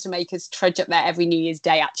 He used to make us trudge up there every New Year's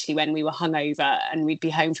Day, actually, when we were hungover, and we'd be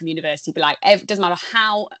home from university, be like, it doesn't matter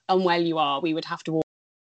how unwell you are, we would have to walk.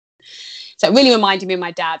 So it really reminded me of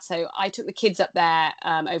my dad. So I took the kids up there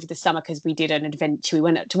over the summer, because we did an adventure. We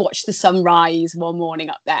went up to watch the sunrise one morning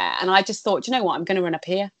up there. And I just thought, you know what, I'm going to run up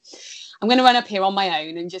here. I'm going to run up here on my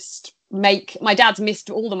own and just my dad's missed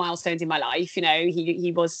all the milestones in my life.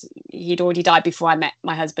 He'd already died before I met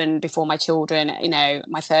my husband, before my children,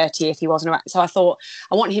 my 30th, he wasn't around. So I thought,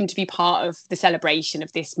 I want him to be part of the celebration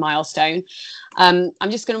of this milestone. I'm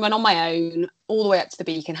just going to run on my own all the way up to the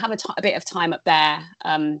beacon, have a bit of time up there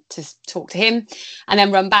to talk to him, and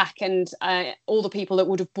then run back. And all the people that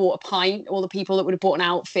would have bought a pint, all the people that would have bought an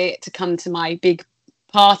outfit to come to my big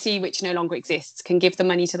party, which no longer exists, can give the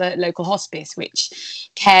money to the local hospice, which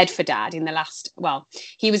cared for Dad in the last,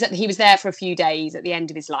 he was there for a few days at the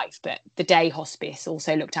end of his life, but the day hospice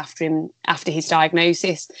also looked after him after his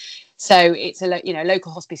diagnosis. So it's a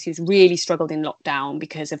local hospice who's really struggled in lockdown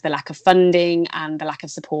because of the lack of funding and the lack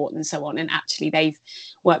of support and so on, and actually they've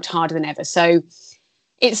worked harder than ever. So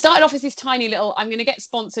it started off as this tiny little, I'm going to get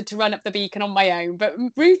sponsored to run up the beacon on my own, but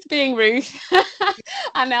Ruth being Ruth,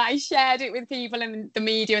 and I shared it with people, and the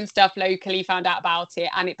media and stuff locally found out about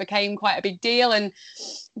it, and it became quite a big deal. And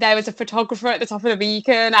there was a photographer at the top of the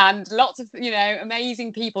beacon, and lots of,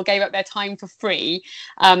 amazing people gave up their time for free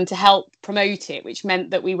to help promote it, which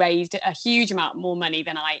meant that we raised a huge amount more money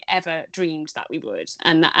than I ever dreamed that we would,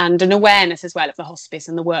 and an awareness as well of the hospice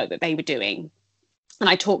and the work that they were doing. And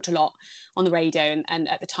I talked a lot on the radio and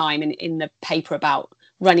at the time in the paper about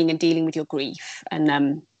running and dealing with your grief.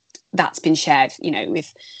 And that's been shared,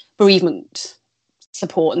 with bereavement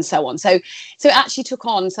support and so on. So it actually took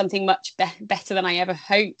on something much better than I ever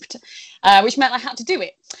hoped, which meant I had to do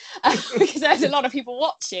it because there's a lot of people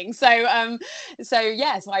watching. So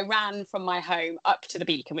I ran from my home up to the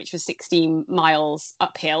beacon, which was 16 miles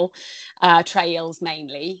uphill, trails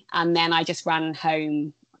mainly. And then I just ran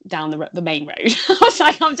home down the main road. I was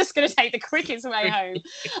like, I'm just going to take the quickest way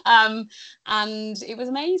home. And it was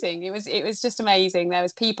amazing. It was just amazing. There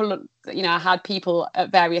was people, you know, I had people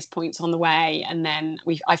at various points on the way, and then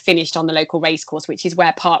I finished on the local racecourse, which is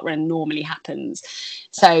where parkrun normally happens.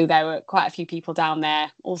 So there were quite a few people down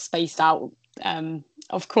there, all spaced out,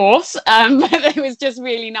 of course. But it was just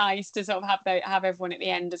really nice to sort of have everyone at the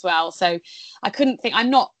end as well. So I couldn't think. I'm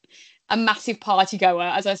not a massive party goer,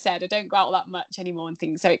 as I said. I don't go out that much anymore and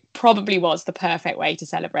things. So it probably was the perfect way to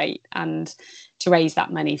celebrate and to raise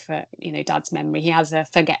that money for, you know, Dad's memory. He has a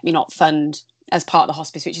Forget Me Not fund as part of the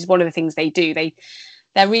hospice, which is one of the things they do.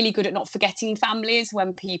 They're really good at not forgetting families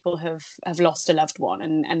when people have lost a loved one,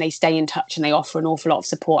 and they stay in touch and they offer an awful lot of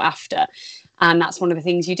support after. And that's one of the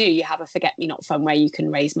things you do. You have a Forget Me Not fund where you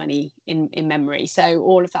can raise money in memory. So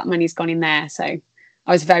all of that money's gone in there. So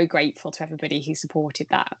I was very grateful to everybody who supported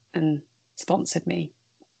that and sponsored me.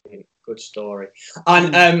 Good story.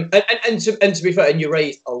 And to be fair, and you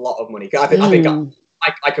raised a lot of money. I think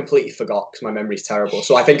I completely forgot because my memory's terrible.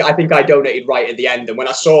 So I think I donated right at the end. And when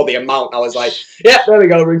I saw the amount, I was like, yeah, there we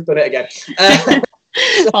go. Ruth done it again.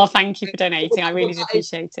 Well, thank you for donating. I really do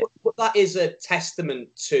appreciate it. But that is a testament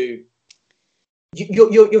to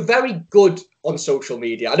you're very good on social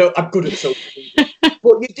media. I know I'm good at social media,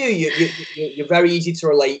 but you're very easy to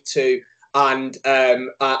relate to. And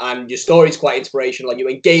your story is quite inspirational, and you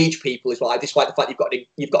engage people as well, despite the fact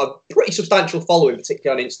you've got a pretty substantial following,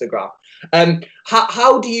 particularly on Instagram.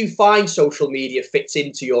 How do you find social media fits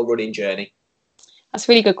into your running journey? That's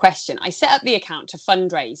a really good question. I set up the account to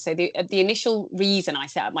fundraise. So the initial reason I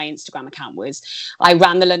set up my Instagram account was I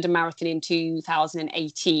ran the London Marathon in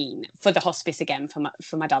 2018 for the hospice again,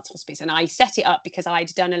 for my dad's hospice, and I set it up because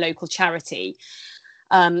I'd done a local charity.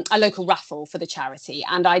 A local raffle for the charity,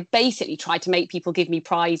 and I basically tried to make people give me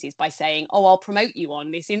prizes by saying, oh, I'll promote you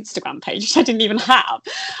on this Instagram page, which I didn't even have,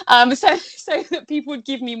 so that people would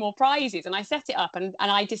give me more prizes. And I set it up, and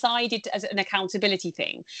I decided as an accountability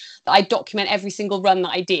thing that I'd document every single run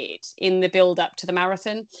that I did in the build up to the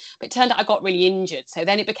marathon. But it turned out I got really injured, so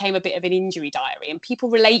then it became a bit of an injury diary, and people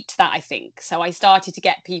relate to that, I think. So I started to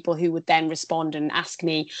get people who would then respond and ask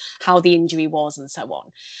me how the injury was and so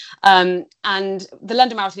on. And the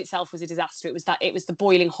London Marathon itself was a disaster. It was the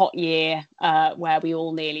boiling hot year where we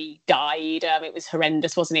all nearly died. It was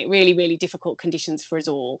horrendous, wasn't it? Really, really difficult conditions for us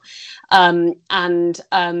all. And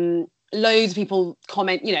loads of people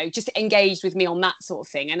comment, you know, just engaged with me on that sort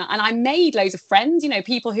of thing. And I made loads of friends, you know,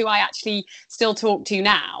 people who I actually still talk to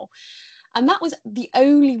now. And that was the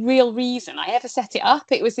only real reason I ever set it up.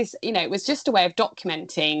 It was this, you know, it was just a way of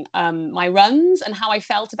documenting my runs and how I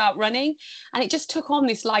felt about running. And it just took on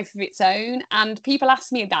this life of its own. And people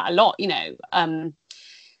ask me that a lot, you know,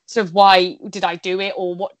 sort of why did I do it,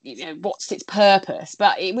 or what, you know, what's its purpose?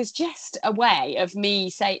 But it was just a way of me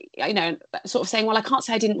sort of saying, well, I can't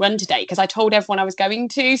say I didn't run today because I told everyone I was going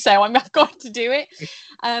to, so I've got to do it.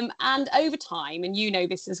 And over time, and you know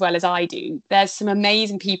this as well as I do, there's some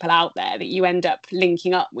amazing people out there that you end up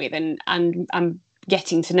linking up with and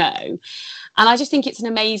getting to know. And I just think it's an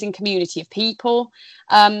amazing community of people.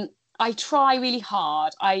 I try really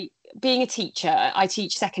hard. Being a teacher, I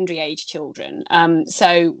teach secondary age children,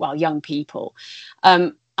 young people.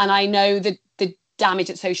 And I know the damage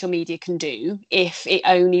that social media can do if it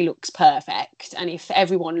only looks perfect and if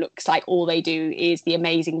everyone looks like all they do is the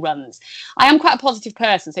amazing runs. I am quite a positive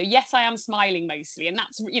person. So yes, I am smiling mostly. And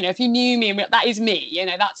that's, you know, if you knew me, that is me, you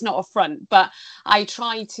know, that's not a front. But I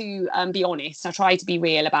try to be honest. I try to be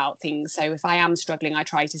real about things. So if I am struggling, I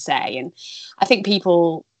try to say. And I think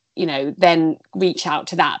people, you know, then reach out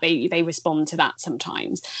to that. They respond to that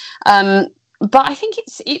sometimes. But I think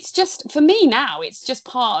it's just, for me now, it's just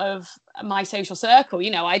part of my social circle.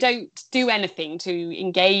 You know, I don't do anything to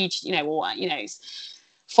engage, you know, or, you know,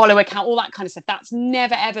 follow account, all that kind of stuff. That's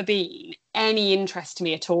never, ever been any interest to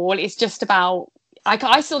me at all. It's just about,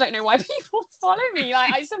 I still don't know why people follow me.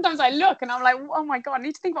 Like, sometimes I look and I'm like, oh my God, I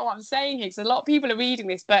need to think about what I'm saying here, because a lot of people are reading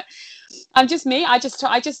this, but I'm just me. I just,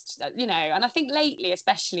 you know, and I think lately,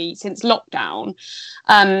 especially since lockdown,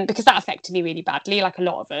 because that affected me really badly, like a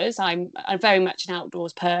lot of us. I'm very much an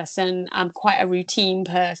outdoors person. I'm quite a routine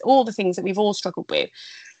person, all the things that we've all struggled with.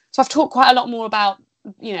 So I've talked quite a lot more about,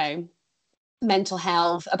 you know, mental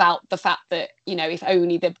health, about the fact that, you know,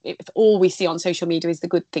 if all we see on social media is the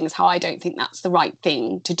good things, how I don't think that's the right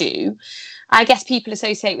thing to do. I guess people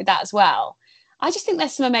associate with that as well. I just think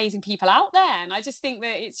there's some amazing people out there, and I just think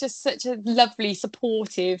that it's just such a lovely,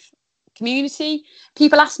 supportive community.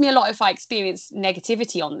 People ask me a lot if I experience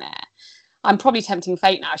negativity on there. I'm probably tempting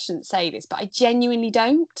fate now, I shouldn't say this, but I genuinely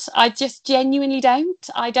don't. I just genuinely don't.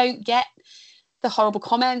 I don't get the horrible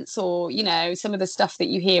comments or, you know, some of the stuff that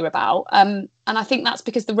you hear about. And I think that's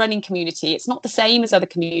because the running community, it's not the same as other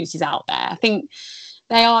communities out there. I think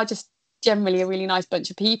they are just generally a really nice bunch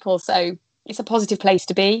of people. So it's a positive place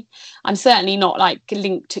to be. I'm certainly not like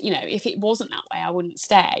linked to, you know, if it wasn't that way, I wouldn't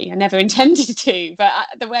stay. I never intended to, but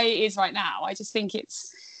the way it is right now, I just think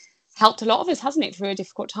it's helped a lot of us, hasn't it, through a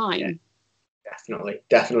difficult time? Yeah,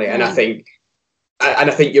 definitely. And I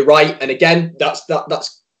think you're right. And again, that's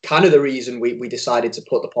kind of the reason we decided to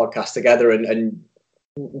put the podcast together. And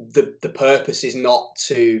the purpose is not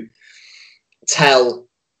to tell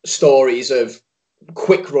stories of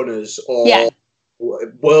quick runners or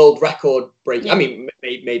world record break. I mean,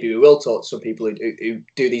 maybe we will talk to some people who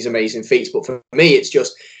do these amazing feats, but for me, it's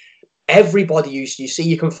just everybody you see.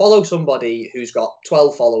 You can follow somebody who's got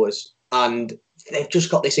 12 followers and they've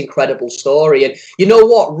just got this incredible story. And you know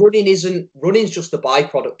what? Running's just a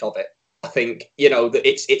byproduct of it. I think, you know, that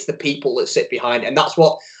it's the people that sit behind, and that's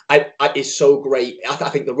what is so great. I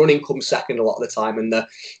think the running comes second a lot of the time, and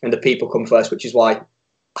the people come first, which is why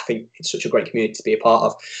I think it's such a great community to be a part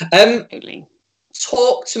of. Absolutely.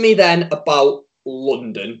 Talk to me then about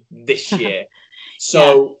London this year.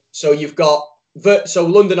 So you've got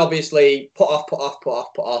London, obviously put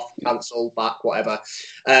off, cancelled, back, whatever.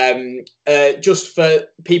 Just for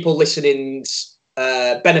people listening's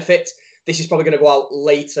benefit, this is probably going to go out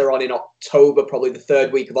later on in October, probably the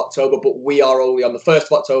third week of October, but we are only on the 1st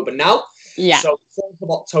of October now. Yeah. So 4th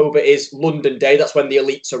of October is London Day. That's when the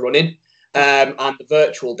elites are running, and the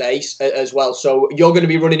virtual days as well. So you're going to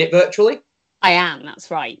be running it virtually? I am,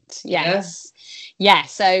 that's right. Yes. Yeah,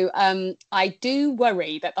 so I do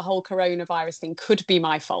worry that the whole coronavirus thing could be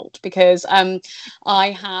my fault, because I've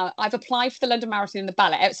applied for the London Marathon in the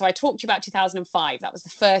ballot. So I talked to you about 2005. That was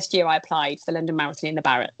the first year I applied for the London Marathon in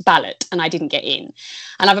the ballot, and I didn't get in.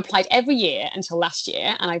 And I've applied every year until last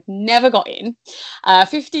year, and I've never got in.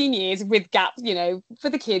 15 years with gaps, you know,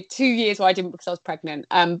 for the kid, 2 years where I didn't because I was pregnant.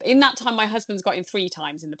 In that time, my husband's got in 3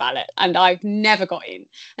 times in the ballot, and I've never got in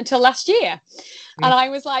until last year. And I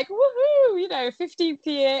was like, woohoo, you know, 15th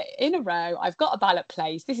year in a row, I've got a ballot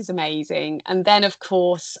place. This is amazing. And then, of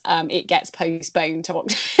course, it gets postponed to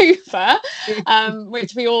October,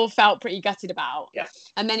 which we all felt pretty gutted about. Yeah.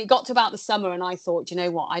 And then it got to about the summer, and I thought, you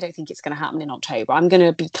know what, I don't think it's going to happen in October. I'm going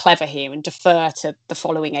to be clever here and defer to the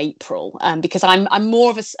following April, because I'm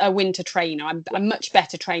more of a winter trainer. I'm much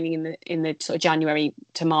better training in the sort of January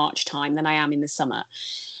to March time than I am in the summer.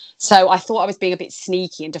 So I thought I was being a bit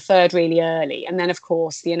sneaky and deferred really early. And then, of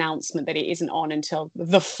course, the announcement that it isn't on until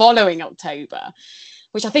the following October,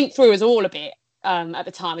 which I think threw us all a bit at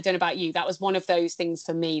the time. I don't know about you. That was one of those things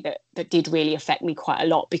for me that did really affect me quite a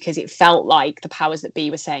lot, because it felt like the powers that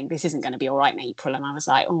be were saying this isn't going to be all right in April. And I was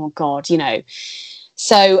like, oh, God, you know.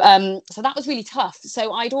 So that was really tough.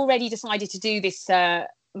 So I'd already decided to do this a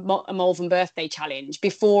Malvern birthday challenge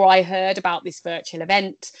before I heard about this virtual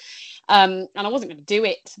event. And I wasn't going to do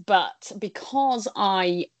it, but because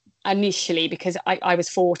I was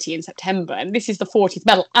 40 in September, and this is the 40th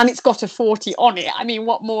medal, and it's got a 40 on it. I mean,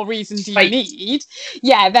 what more reason do you need?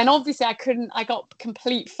 Yeah, then obviously I got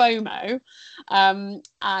complete FOMO, and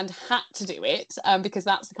had to do it, because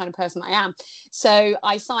that's the kind of person I am. So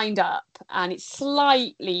I signed up, and it's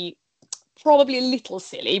probably a little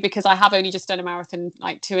silly, because I have only just done a marathon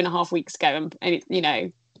like 2.5 weeks ago, and it, you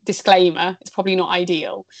know, disclaimer, it's probably not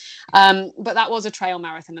ideal, but that was a trail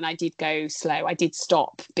marathon, and I did go slow. I did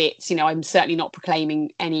stop bits, you know. I'm certainly not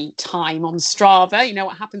proclaiming any time on Strava. You know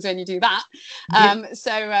what happens when you do that.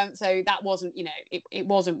 So that wasn't, you know, it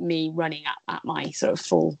wasn't me running at my sort of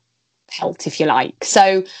full pelt, if you like. So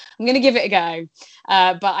I'm going to give it a go,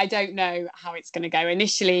 but I don't know how it's going to go.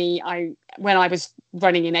 Initially, when I was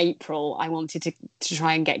running in April, I wanted to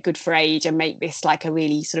try and get good for age and make this like a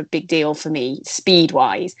really sort of big deal for me speed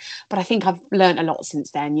wise, but I think I've learned a lot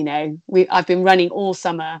since then. You know, I've been running all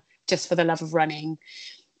summer just for the love of running,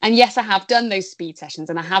 and yes, I have done those speed sessions,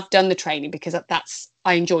 and I have done the training because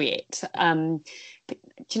I enjoy it. But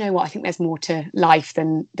do you know what? I think there's more to life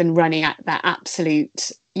than running at that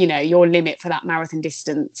absolute, you know, your limit for that marathon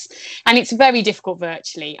distance. And it's very difficult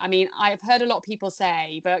virtually. I mean, I've heard a lot of people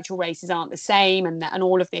say virtual races aren't the same and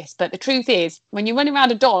all of this, but the truth is, when you're running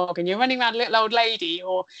around a dog and you're running around a little old lady,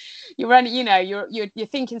 or you're running, you know, you're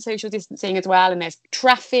thinking social distancing as well, and there's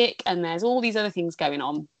traffic and there's all these other things going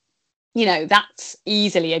on. You know, that's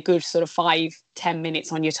easily a good sort of 5-10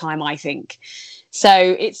 minutes on your time, I think. So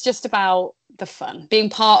it's just about the fun, being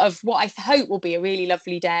part of what I hope will be a really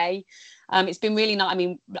lovely day. It's been really nice. I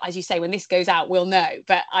mean, as you say, when this goes out, we'll know.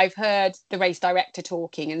 But I've heard the race director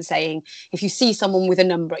talking and saying, if you see someone with a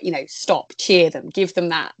number, stop, cheer them, give them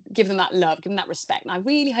that love, give them that respect. And I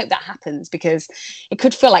really hope that happens, because it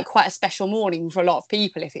could feel like quite a special morning for a lot of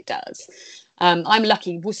people if it does. I'm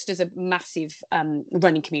lucky. Worcester's a massive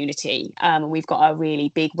running community. We've got a really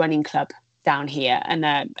big running club down here,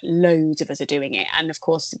 and loads of us are doing it. And of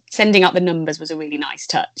course, sending out the numbers was a really nice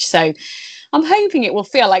touch. So I'm hoping it will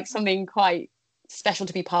feel like something quite special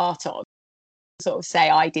to be part of. Sort of say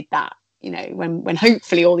I did that, when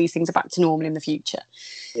hopefully all these things are back to normal in the future.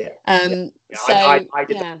 Yeah. So I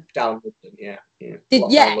did that down London. Yeah.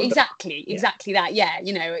 Exactly that. Yeah.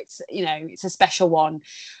 It's a special one.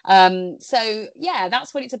 So yeah,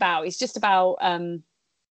 that's what it's about. It's just about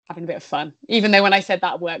having a bit of fun, even though when I said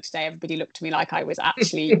that at work today, everybody looked at me like I was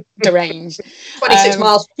actually deranged. 26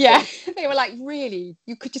 miles. Yeah, they were like, really,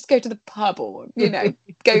 you could just go to the pub or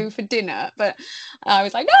go for dinner. But I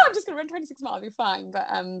was like, no, I'm just gonna run 26 miles, you're fine. But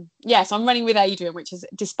so I'm running with Adrian, which is,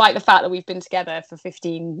 despite the fact that we've been together for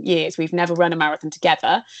 15 years, we've never run a marathon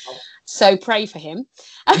together. So pray for him.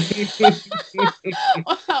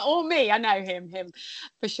 Or me. I know him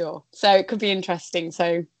for sure, so it could be interesting.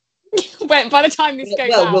 So by the time this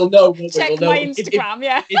goes out, we'll know. Check my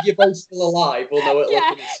Instagram. If you're both still alive, we'll know it.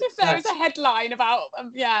 Yeah, if there was a headline about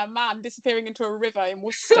a man disappearing into a river in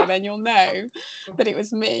Worcester, then you'll know that it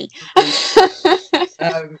was me.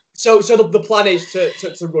 So the plan is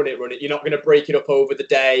to run it. You're not going to break it up over the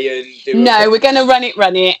day and do. No, we're going to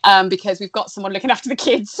run it. Because we've got someone looking after the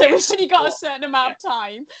kids, so we've only got a certain amount of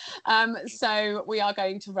time. So we are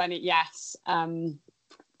going to run it. Yes.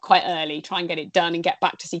 Quite early, try and get it done and get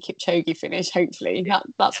back to see Kipchoge finish, hopefully.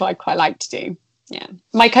 That's what I quite like to do. Yeah,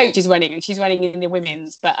 my coach is running, and she's running in the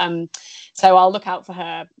women's, but so I'll look out for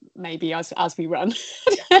her maybe as we run.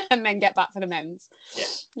 And then get back for the men's.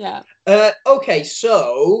 Okay,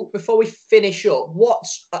 so before we finish up,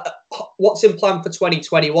 what's in plan for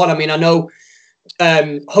 2021? I mean, I know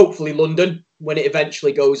hopefully London when it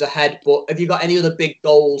eventually goes ahead, but have you got any other big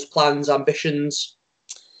goals, plans, ambitions?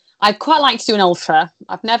 I'd quite like to do an ultra.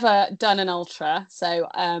 I've never done an ultra, so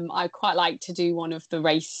I'd quite like to do one of the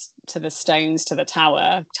race to the stones to the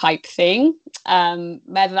tower type thing.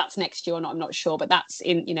 Whether that's next year or not, I'm not sure, but that's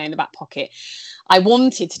in the back pocket. I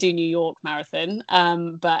wanted to do New York Marathon,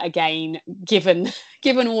 but again, given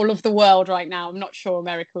all of the world right now, I'm not sure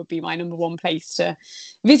America would be my number one place to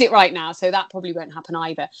visit right now, so that probably won't happen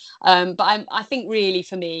either. But I think really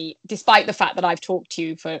for me, despite the fact that I've talked to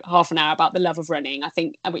you for half an hour about the love of running, I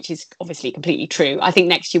think, which is obviously completely true, I think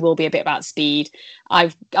next year will be a bit about speed.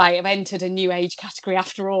 I have entered a new age category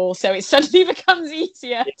after all, so it suddenly becomes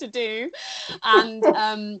easier to do, and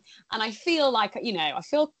I feel like I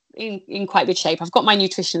feel in quite good shape. I've got my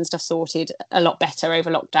nutrition stuff sorted a lot better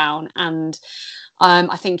over lockdown, and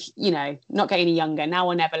I think not getting any younger, now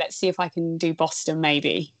or never. Let's see if I can do Boston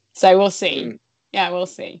maybe, so we'll see. We'll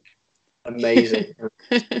see. Amazing.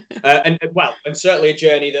 and certainly a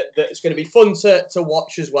journey that's going to be fun to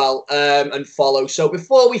watch as well, and follow. So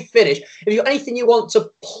before we finish, have you got anything you want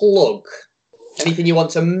to plug, anything you want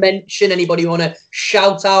to mention, anybody you want to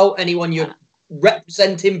shout out, anyone you're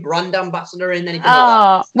representing, brand ambassador in, anything like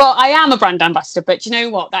that? Well, I am a brand ambassador, but you know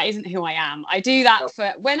what, that isn't who I am. I do that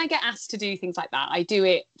for when I get asked to do things like that. I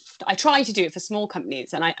try to do it for small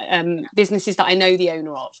companies and businesses that I know the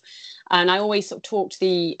owner of, and I always sort of talk to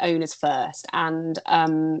the owners first, and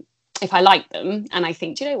if I like them and I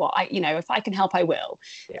think, do you know what, if I can help, I will,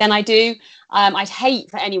 then I do. I'd hate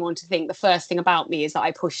for anyone to think the first thing about me is that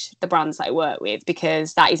I push the brands that I work with,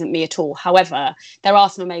 because that isn't me at all. However, there are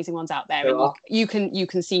some amazing ones out there, and you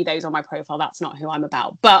can see those on my profile. That's not who I'm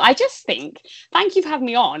about. But I just think, thank you for having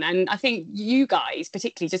me on, and I think you guys,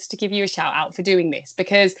 particularly, just to give you a shout out for doing this,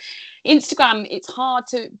 because Instagram, it's hard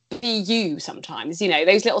to be you sometimes,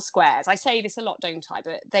 those little squares. I say this a lot, don't I?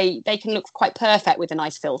 But they can look quite perfect with a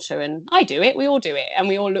nice filter, and I do it, we all do it, and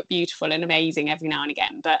we all look beautiful and amazing every now and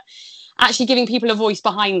again. But actually giving people a voice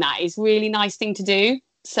behind that is a really nice thing to do.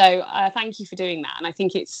 So thank you for doing that. And I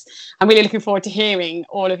think I'm really looking forward to hearing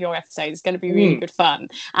all of your episodes. It's going to be really good fun.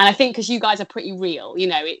 And I think because you guys are pretty real,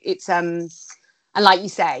 it's and like you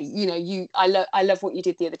say, I love what you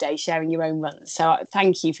did the other day, sharing your own runs. So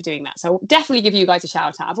thank you for doing that. So I'll definitely give you guys a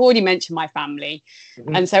shout out. I've already mentioned my family.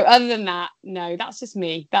 And so other than that, no, that's just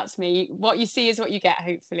me. That's me. What you see is what you get,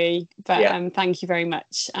 hopefully. But thank you very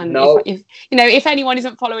much. And if anyone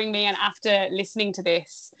isn't following me and after listening to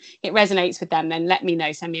this, it resonates with them, then let me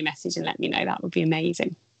know. Send me a message and let me know. That would be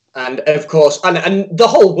amazing. And of course, and the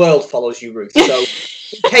whole world follows you, Ruth. So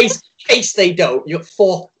in case they don't, you got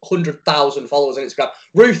 400,000 followers on Instagram.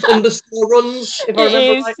 Ruth underscore runs, if I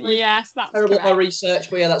remember rightly. Yes, that's terrible correct. at my research,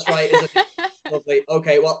 but yeah, that's right. Isn't it? Lovely.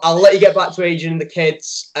 Okay, well, I'll let you get back to Adrian and the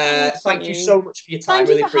kids. Thank you so much for your time.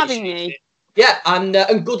 Thank you for appreciate having me. it. Yeah,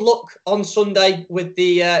 and good luck on Sunday with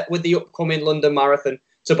the upcoming London Marathon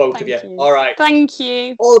to both of you. All right. Thank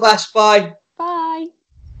you. All the best. Bye. Bye.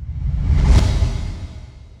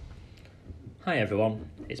 Hi everyone,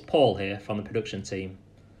 it's Paul here from the production team,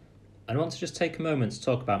 and I want to just take a moment to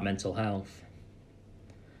talk about mental health.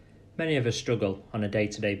 Many of us struggle on a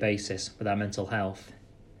day-to-day basis with our mental health,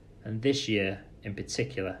 and this year in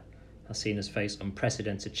particular has seen us face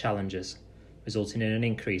unprecedented challenges, resulting in an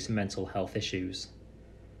increase in mental health issues.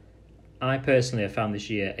 I personally have found this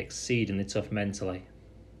year exceedingly tough mentally.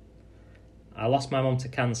 I lost my mum to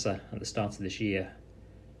cancer at the start of this year,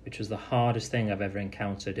 which was the hardest thing I've ever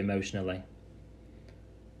encountered emotionally.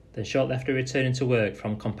 Then shortly after returning to work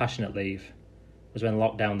from compassionate leave was when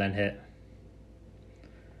lockdown then hit.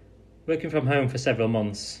 Working from home for several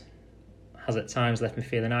months has at times left me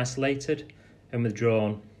feeling isolated and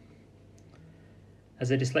withdrawn.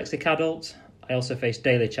 As a dyslexic adult, I also face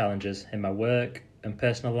daily challenges in my work and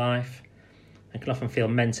personal life and can often feel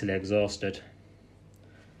mentally exhausted.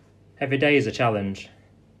 Every day is a challenge,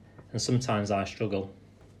 and sometimes I struggle.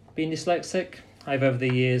 Being dyslexic, I've over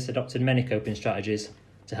the years adopted many coping strategies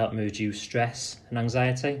to help me reduce stress and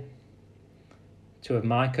anxiety. Two of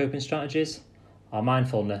my coping strategies are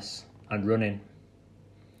mindfulness and running.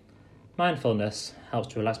 Mindfulness helps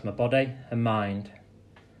to relax my body and mind,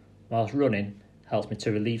 whilst running helps me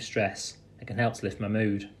to relieve stress and can help to lift my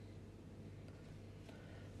mood.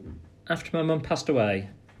 After my mum passed away,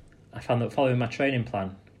 I found that following my training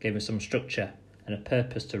plan gave me some structure and a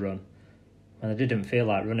purpose to run when I didn't feel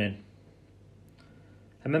like running.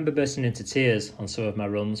 I remember bursting into tears on some of my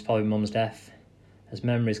runs following Mum's death as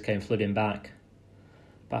memories came flooding back,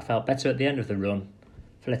 but I felt better at the end of the run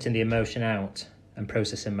for letting the emotion out and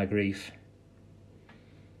processing my grief.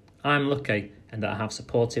 I'm lucky in that I have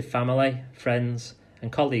supportive family, friends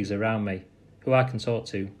and colleagues around me who I can talk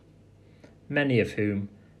to, many of whom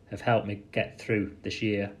have helped me get through this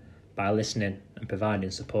year by listening and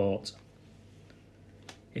providing support.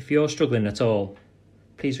 If you're struggling at all,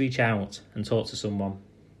 please reach out and talk to someone.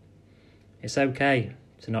 It's okay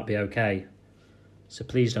to not be okay, so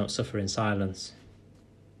please don't suffer in silence.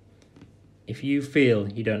 If you feel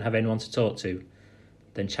you don't have anyone to talk to,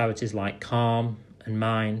 then charities like Calm and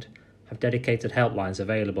Mind have dedicated helplines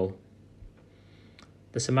available.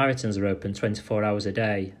 The Samaritans are open 24 hours a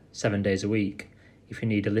day, 7 days a week, if you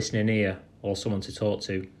need a listening ear or someone to talk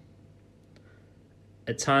to.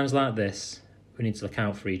 At times like this, we need to look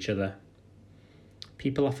out for each other.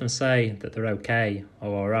 People often say that they're okay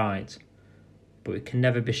or alright, but we can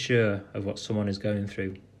never be sure of what someone is going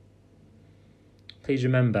through. Please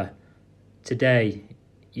remember, today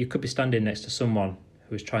you could be standing next to someone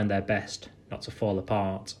who is trying their best not to fall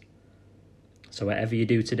apart. So whatever you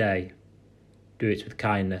do today, do it with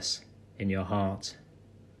kindness in your heart.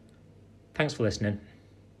 Thanks for listening.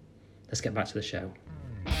 Let's get back to the show.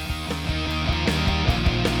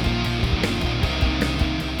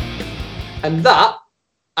 And that,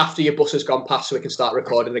 after your bus has gone past so we can start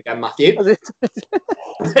recording again, Matthew.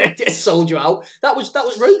 It sold you out. That was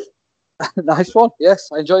Ruth. Nice one. Yes,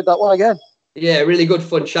 I enjoyed that one again. Yeah, really good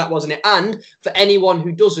fun chat, wasn't it? And for anyone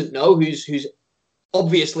who doesn't know, who's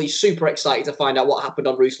obviously super excited to find out what happened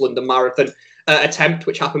on Ruth's London Marathon attempt,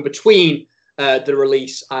 which happened between the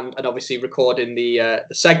release and obviously recording the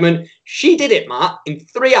segment, she did it, Matt, in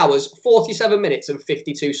 3 hours, 47 minutes and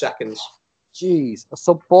 52 seconds. Jeez, a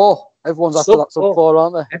sub-4. Everyone's after that sub-4,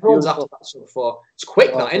 aren't they? Everyone's after that sub-4. It's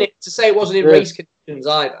quick, that, isn't it? To say it wasn't in race conditions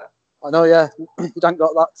either. I know, yeah. You don't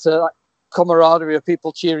got that camaraderie of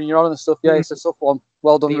people cheering you on and stuff. Yeah, it's a tough one.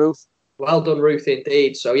 Well done, Ruth. Well done, Ruth,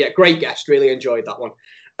 indeed. So, yeah, great guest. Really enjoyed that one.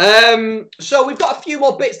 So we've got a few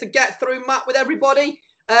more bits to get through, Matt, with everybody.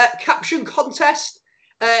 Caption contest.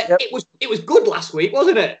 Yep. It was good last week,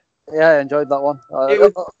 wasn't it? Yeah, I enjoyed that one.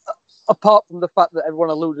 Apart from the fact that everyone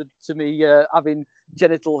alluded to me having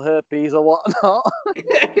genital herpes or whatnot,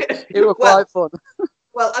 it was quite fun.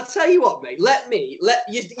 Well, I'll tell you what, mate.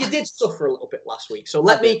 You did suffer a little bit last week, so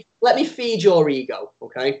let me feed your ego,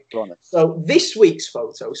 okay? So this week's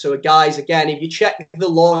photo. So guys, again, if you check the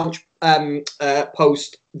launch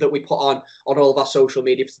post that we put on all of our social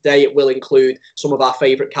media for today, it will include some of our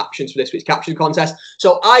favourite captions for this week's caption contest.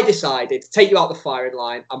 So I decided to take you out the firing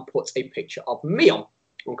line and put a picture of me on.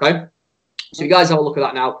 Okay, so you guys have a look at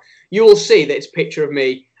that now. You will see that it's a picture of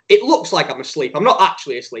me. It looks like I'm asleep. I'm not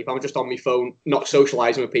actually asleep. I'm just on my phone, not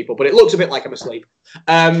socialising with people, but it looks a bit like I'm asleep.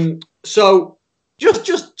 So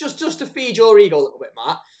just to feed your ego a little bit,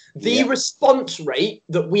 Matt. The response rate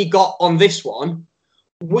that we got on this one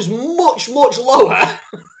was much lower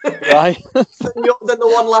Right. than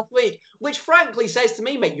the one last week, which frankly says to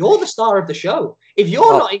me, mate, you're the star of the show. If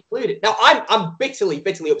you're not included, now I'm bitterly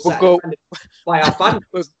upset by our fans.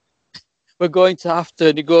 We're going to have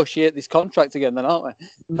to negotiate this contract again, then, aren't we?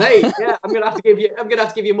 Mate, yeah, I'm gonna have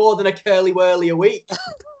to give you more than a curly whirly a week.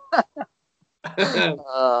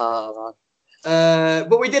 Oh,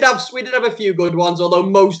 But we did have a few good ones, although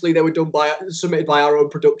mostly they were submitted by our own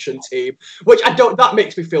production team, which that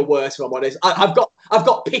makes me feel worse, if I'm honest. I've got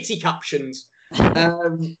pity captions. I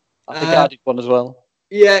think I did one as well.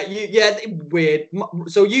 Yeah, weird.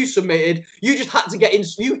 So you submitted. You just had to get in.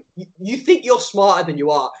 You think you're smarter than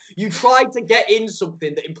you are. You tried to get in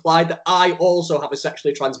something that implied that I also have a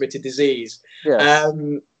sexually transmitted disease. Yes.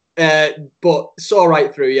 But saw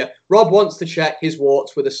right through you. Rob wants to check his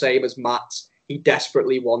warts were the same as Matt's. He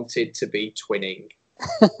desperately wanted to be twinning.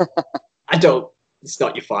 It's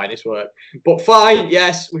not your finest work, but fine.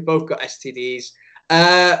 Yes, we both got STDs.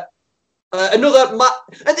 Another Matt,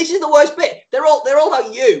 and this is the worst bit. They're all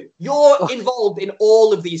about you. You're involved in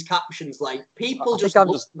all of these captions. Like people I'm just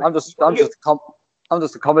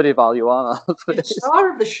a comedy value, aren't I? You're the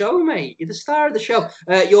star of the show, mate. You're the star of the show.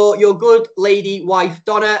 Your good lady wife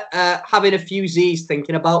Donna having a few Z's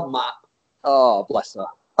thinking about Matt. Oh, bless her.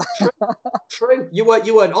 True. You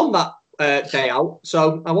weren't on that day out,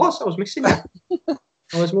 so I was missing you.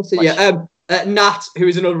 Nat, who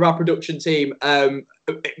is another of our production team,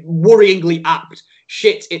 worryingly apt.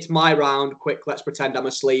 Shit, it's my round. Quick, let's pretend I'm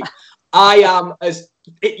asleep. I am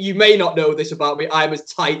you may not know this about me. I am as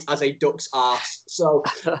tight as a duck's arse. So,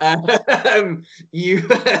 that's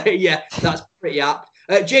pretty apt.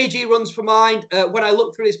 JG runs for mind. When I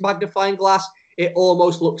look through this magnifying glass, it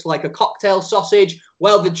almost looks like a cocktail sausage.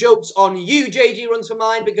 Well, the joke's on you, JG runs for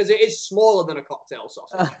mind, because it is smaller than a cocktail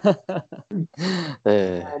sausage.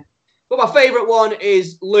 But my favourite one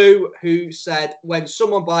is Lou, who said, when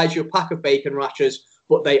someone buys you a pack of bacon rashers,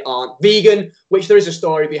 but they aren't vegan, which there is a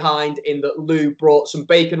story behind in that Lou brought some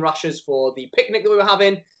bacon rashers for the picnic that we were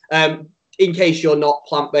having. In case you're not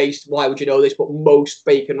plant-based, why would you know this? But most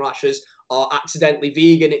bacon rashers are accidentally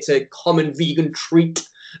vegan. It's a common vegan treat.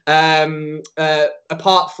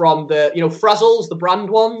 Apart from the, Frazzles, the brand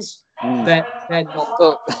ones, they're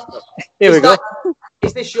not. Here we go.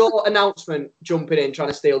 Is this your announcement, jumping in, trying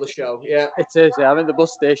to steal the show? Yeah. It is, yeah. I'm in the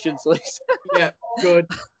bus station, so yeah, good.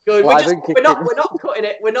 We're not cutting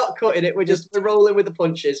it. We're not cutting it. We're rolling with the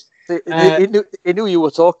punches. He knew you were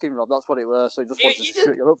talking, Rob. That's what it was. So he just wanted to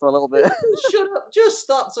shut you up for a little bit. Shut up. Just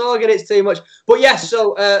stop talking. It's too much. But yes,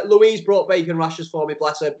 so Louise brought bacon rashers for me,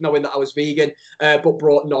 bless her, knowing that I was vegan, but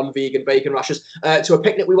brought non-vegan bacon rashers to a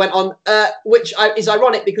picnic we went on, which is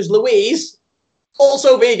ironic because Louise,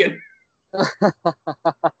 also vegan.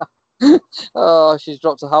 Oh, she's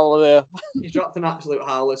dropped a howler there. She's dropped an absolute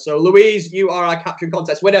howler. So, Louise, you are our caption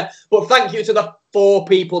contest winner. But thank you to the 4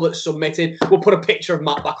 people that submitted. We'll put a picture of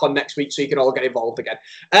Matt back on next week so you can all get involved again.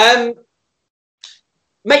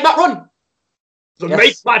 Make Matt run. The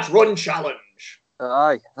Make Matt Run Challenge.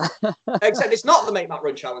 Aye. Except it's not the Make Matt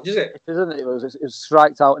Run Challenge, is it? It isn't. It was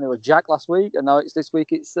striked out, and it was Jack last week, and now it's this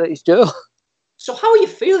week. It's Joe. So, how are you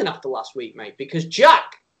feeling after last week, mate? Because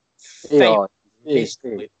Jack. He's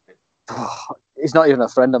not even a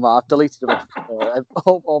friend of mine. I've deleted him off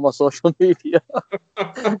all my social media.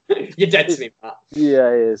 You're dead to me, Matt.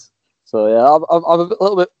 Yeah, he is. So yeah, I'm a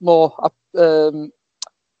little bit more.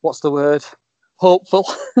 What's the word? Hopeful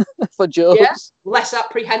for jokes. Yeah, less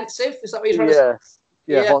apprehensive. Is that what you're trying to say?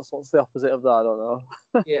 Yeah. What's the opposite of that? I don't know.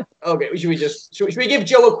 Yeah. Okay. Should we give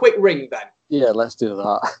Joe a quick ring then? Yeah, let's do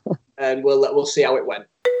that. And we'll see how it went.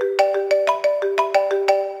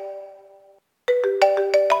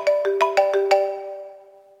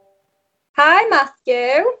 Hi,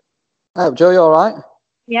 Matthew. Oh, Joe, you all right?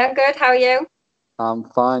 Yeah, good. How are you? I'm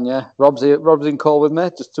fine, yeah. Rob's in call with me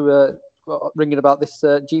just to ringing about this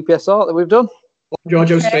GPS art that we've done.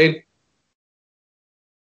 Josephine.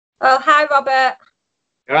 Oh, hi, Robert.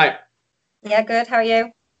 All right. Yeah, good. How are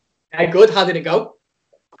you? Yeah, good. How did it go?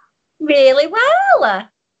 Really well.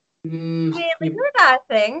 Really good, I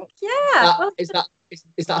think. Yeah. Is that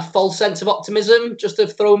a false sense of optimism just to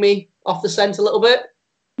throw me off the scent a little bit?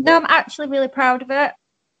 No, I'm actually really proud of it.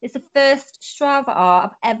 It's the first Strava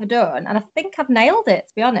art I've ever done, and I think I've nailed it,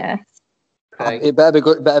 to be honest. Okay. It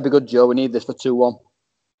better be good, Joe. We need this for 2-1.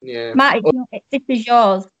 Yeah. Matt, this is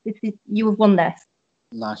yours. You have won this.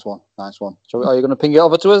 Nice one. So are you going to ping it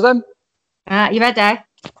over to us then? You ready?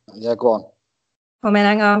 Yeah, go on. Come in,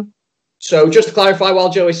 hang on. So just to clarify,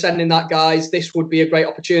 while Joe is sending that, guys, this would be a great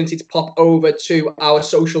opportunity to pop over to our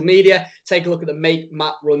social media, take a look at the Make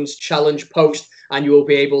Matt Runs Challenge post, and you will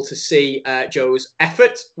be able to see Joe's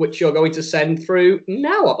effort, which you're going to send through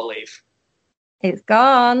now, I believe. It's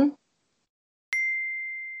gone.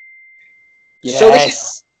 Yes. So this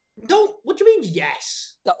is, what do you mean,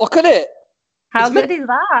 yes? Look at it. How It's good is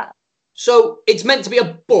that? So it's meant to be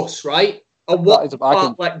a bus, right? A what?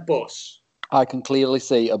 Like bus. I can clearly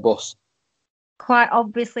see a bus. Quite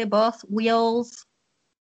obviously, both wheels.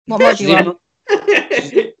 What more do you want?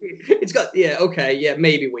 It's got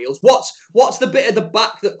maybe wheels. What's the bit at the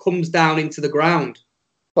back that comes down into the ground?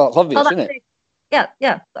 Well, it's obvious, isn't it?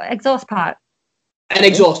 Yeah. Exhaust pipe. An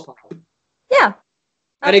exhaust pipe. Yeah.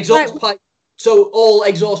 An exhaust pipe. So all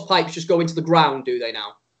exhaust pipes just go into the ground, do they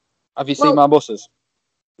now? Have you seen my buses?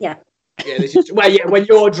 Yeah. Yeah, this is when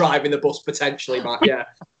you're driving the bus potentially, Matt. Yeah.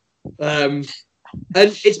 And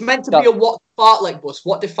it's meant to be a what the fartlek bus.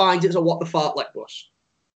 What defines it as a what the fartlek bus?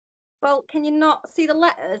 Well, can you not see the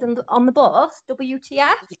letters on the bus?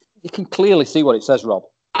 WTF? You can clearly see what it says, Rob.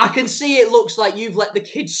 I can see it looks like you've let the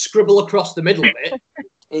kids scribble across the middle of it.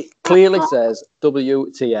 It clearly says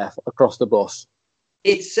WTF across the bus.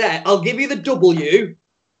 It said, I'll give you the W.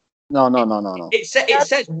 No. It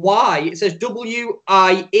says Y. It says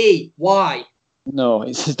WIE. Y. No,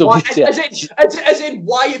 it says WTF. As in,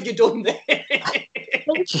 why have you done this?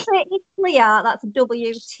 It's pretty clear that's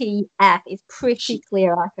WTF. It's pretty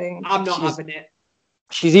clear, I think. I'm not having it.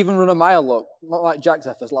 She's even run a mile, look. Not like Jack's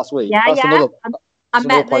efforts last week. Yeah, That's yeah. I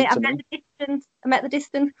another met the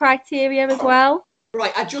distance criteria as well.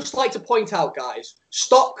 Right, I'd just like to point out, guys,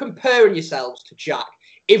 stop comparing yourselves to Jack.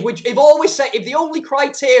 If the only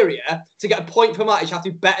criteria to get a point for Matt is you have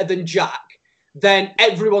to be better than Jack, then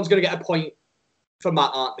everyone's going to get a point for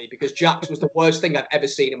Matt, aren't they? Because Jack's was the worst thing I've ever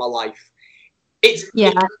seen in my life. It's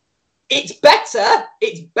better.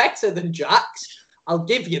 It's better than Jack's. I'll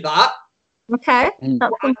give you that. Okay.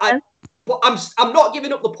 But I'm not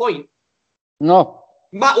giving up the point. No.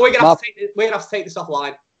 Matt, we're gonna have to take this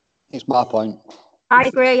offline. It's my point. I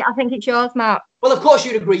agree. I think it's yours, Matt. Well, of course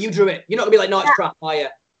you'd agree. You drew it. You're not gonna be like, no, it's crap, are you?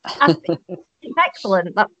 I think it's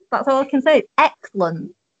excellent. That's all I can say. It's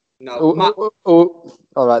excellent. No, Matt. All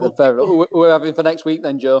right, then fair enough. Who we're having for next week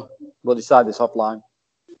then, Joe? We'll decide this offline.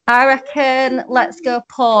 I reckon let's go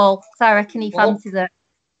Paul, because I reckon he fancies it.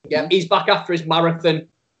 Yeah, he's back after his marathon.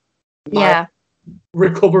 Yeah.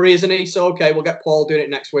 Recovery, isn't he? So, okay, we'll get Paul doing it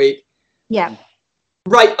next week. Yeah.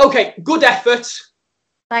 Right, okay, good effort.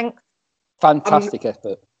 Thanks. Fantastic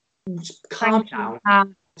effort. Calm down.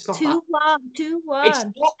 It's not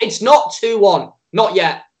 2-1. It's not 2-1. Not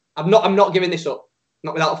yet. I'm not giving this up.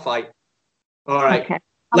 Not without a fight. All right. Okay.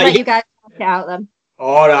 I'll let you guys work it out then.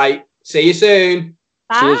 All right. See you soon.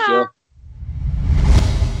 Bye. Cheers, Joe.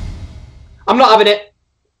 I'm not having it.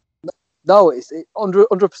 No, it's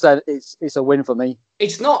 100%. It's a win for me.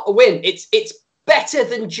 It's not a win. It's better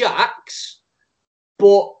than Jack's,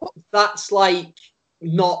 but that's like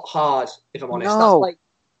not hard. If I'm honest, No.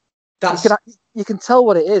 that's You can tell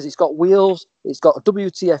what it is. It's got wheels. It's got a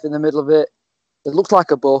WTF in the middle of it. It looks like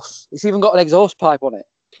a bus. It's even got an exhaust pipe on it.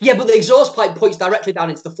 Yeah, but the exhaust pipe points directly down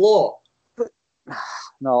into the floor.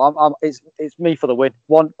 No, it's me for the win.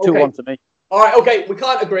 2-1 to me. All right, okay, we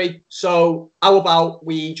can't agree. So how about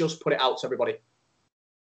we just put it out to everybody?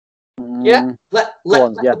 Yeah, let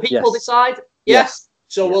the people decide. Yes.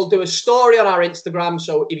 So we'll do a story on our Instagram.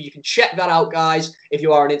 So if you can check that out, guys, if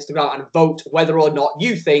you are on Instagram, and vote whether or not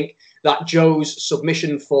you think that Joe's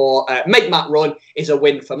submission for Make Matt Run is a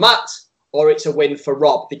win for Matt or it's a win for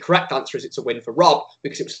Rob. The correct answer is it's a win for Rob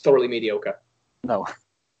because it was thoroughly mediocre. No.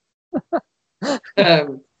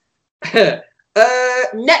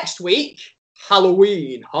 Next week,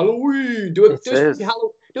 Halloween. Do a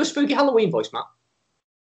spooky Halloween voice, Matt.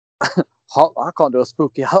 I can't do a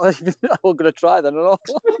spooky Halloween. I'm going to try then.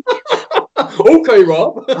 Okay,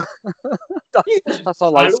 Rob. That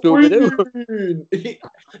sounds like Scooby-Doo.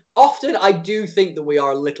 Often, I do think that we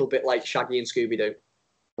are a little bit like Shaggy and Scooby-Doo.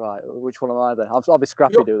 Right, which one am I then? I'll be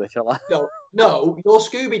Scrappy-Doo then, shall I? No, you're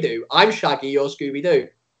Scooby-Doo. I'm Shaggy, you're Scooby-Doo.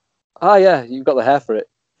 Ah, yeah, you've got the hair for it.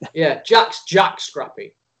 Yeah, Jack's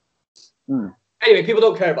Scrappy. Anyway, people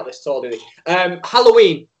don't care about this at all, do they?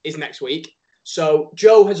 Halloween is next week. So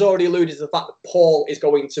Joe has already alluded to the fact that Paul is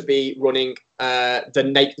going to be running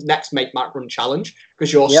the next Make Matt Run challenge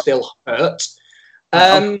because you're still hurt.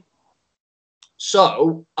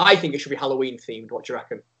 So I think it should be Halloween themed. What do you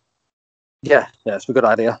reckon? Yeah, it's a good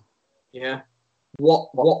idea. Yeah. What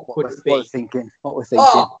could it be? What we're thinking.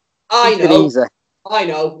 Oh, I know. Easy. I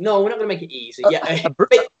know. No, we're not going to make it easy. Yeah, A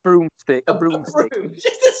broomstick. A broomstick.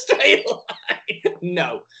 Just a straight line.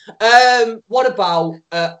 No. What about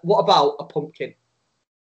a pumpkin?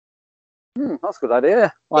 That's a good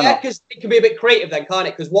idea. Why Yeah, not? because it can be a bit creative then, can't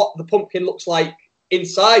it? Because what the pumpkin looks like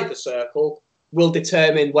inside the circle will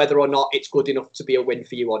determine whether or not it's good enough to be a win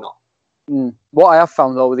for you or not. What I have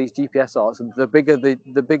found though with these GPS arts, the bigger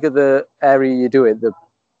the area you do it, the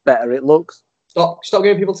better it looks. Stop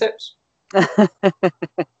giving people tips.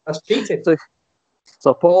 That's cheating.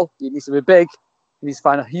 So Paul, you need to be big. You need to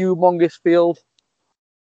find a humongous field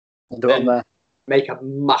and do it on there. Make a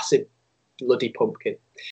massive bloody pumpkin.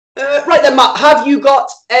 Right then, Matt, have you got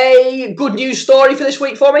a good news story for this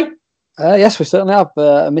week for me? Yes, we certainly have.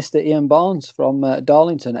 Mr. Ian Barnes from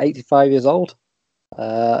Darlington, 85 years old.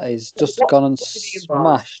 He's just gone and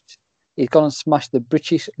smashed. He's gone and smashed the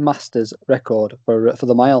British Masters record for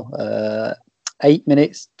the mile. 8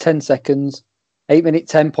 minutes 10 seconds. 8 minute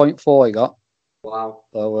 10.4 he got. Wow.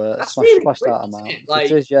 So That's really smashed quick, that isn't amount. it? Like,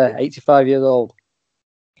 it is, yeah. 85 years old.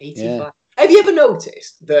 85. Yeah. Have you ever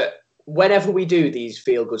noticed that whenever we do these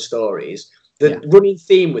feel-good stories, the running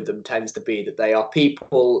theme with them tends to be that they are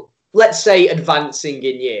people, let's say, advancing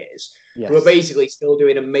in years, who are basically still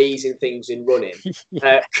doing amazing things in running,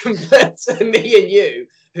 compared to me and you,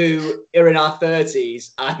 who are in our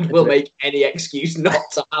 30s and will make any excuse not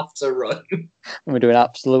to have to run. We're doing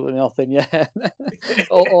absolutely nothing, yeah.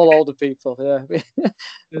 all older people, yeah.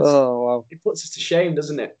 Oh, wow. It puts us to shame,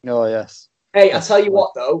 doesn't it? Oh, yes. Hey, I'll tell you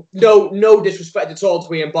what, though. No disrespect at all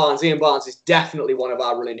to Ian Barnes. Ian Barnes is definitely one of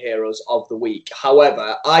our running heroes of the week.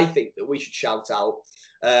 However, I think that we should shout out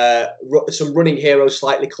some running heroes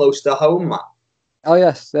slightly close to home, Matt. Oh,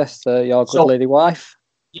 yes. Your good lady wife.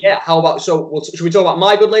 Yeah, how about, should we talk about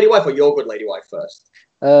my good lady wife or your good lady wife first?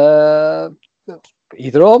 Either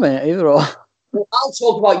or, mate, either or. Well, I'll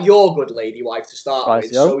talk about your good lady wife to start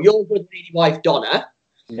with. So your good lady wife, Donna,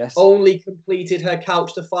 only completed her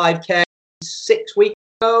Couch to 5K 6 weeks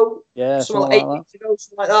ago. Yeah, something like 8 weeks ago,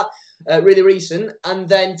 something like that. Really recent. And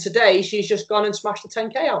then today, she's just gone and smashed the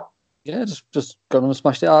 10K out. Yeah, just gone and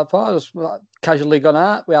smashed it out of the park. Just casually gone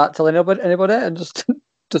out without telling anybody and just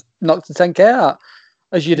knocked the 10K out,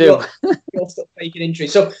 as you do. You're still faking injury.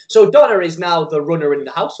 So Donna is now the runner in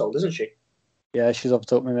the household, isn't she? Yeah, she's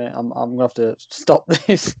overtook me, mate. I'm gonna have to stop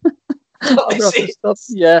this. I'm gonna have to stop.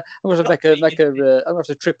 Yeah, I'm gonna have to I'm gonna have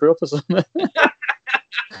to trip her up or something.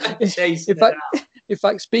 In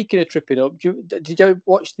fact, speaking of tripping up, did you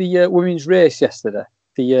watch the women's race yesterday?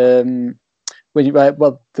 There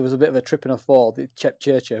was a bit of a trip and a fall. Chep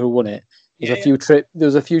Churcher, who won it. There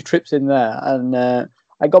was a few trips in there, and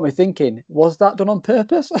it got me thinking: was that done on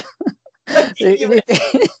purpose?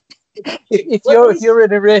 If you're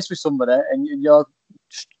in a race with somebody and you're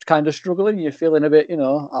kind of struggling, you're feeling a bit,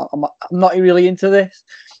 I'm not really into this.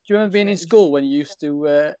 Do you remember being in school when you used to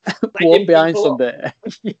walk behind somebody?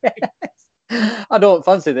 Yes. I don't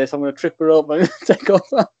fancy this. I'm going to trip her up and take off.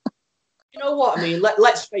 You know what I mean?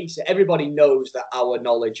 Let's face it. Everybody knows that our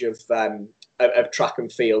knowledge of track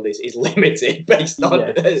and field is limited based on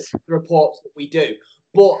the reports that we do.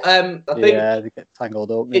 But I think they get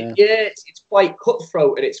tangled up. It's quite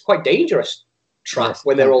cutthroat and it's quite dangerous track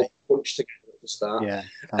when they're all bunched together at the start. Yeah.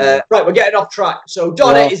 Right, we're getting off track. So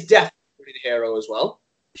Donna is definitely the hero as well.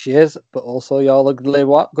 She is, but also your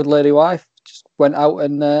good lady wife just went out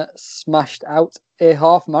and smashed out a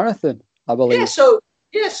half marathon, I believe. So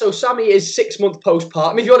Sammy is 6 months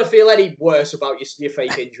postpartum. If you want to feel any worse about your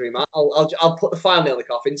fake injury, Matt, I'll put the final nail in the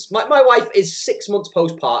coffin. My wife is 6 months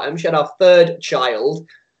postpartum. She had our third child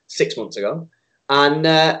 6 months ago,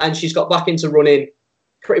 and she's got back into running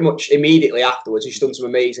pretty much immediately afterwards. She's done some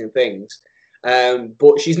amazing things,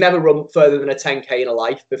 but she's never run further than a 10K in her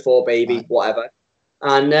life before baby, whatever.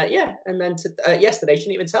 And and then yesterday she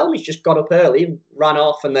didn't even tell me. She just got up early and ran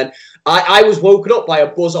off. And then I was woken up by a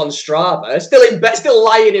buzz on Strava, still in bed, still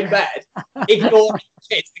lying in bed, ignoring the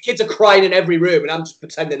kids. The kids are crying in every room, and I'm just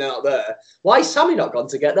pretending they're not there. Why is Sammy not gone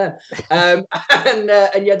to get them?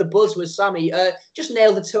 The buzz was Sammy just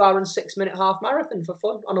nailed the 2 hour and 6 minute half marathon for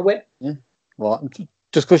fun on a whim. Yeah, what?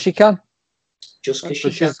 Just because she can. Just because she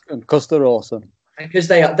can. Because they're awesome. Because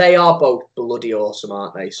they are both bloody awesome,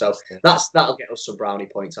 aren't they? So that'll get us some brownie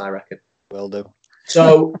points, I reckon. Will do.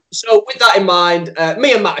 So with that in mind,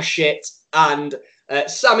 me and Matt are shit, and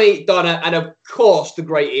Sammy, Donna, and of course the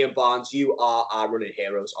great Ian Barnes, you are our running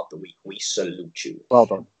heroes of the week. We salute you. Well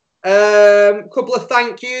done. Couple of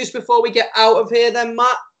thank yous before we get out of here, then,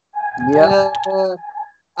 Matt. Yeah.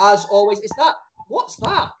 As always, what's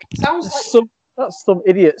that? It sounds like That's some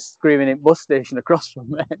idiot screaming in bus station across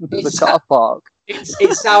from me in the car park.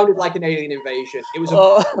 It sounded like an alien invasion. It was.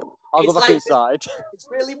 I'll go back inside. It's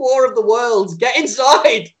really War of the Worlds. Get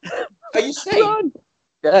inside. Are you safe?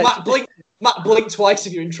 Yeah, Matt, blink twice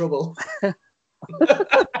if you're in trouble.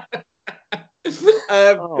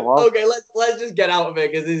 Wow. Okay, let's just get out of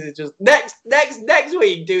it because this is just next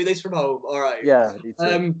week. Do this from home. All right. Yeah. Me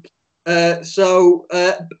too. So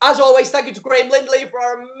as always, thank you to Graham Lindley for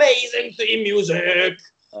our amazing theme music.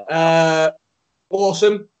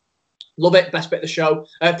 Awesome, love it. Best bit of the show.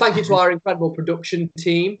 Thank you to our incredible production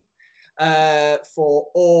team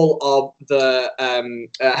for all of the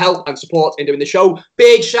help and support in doing the show.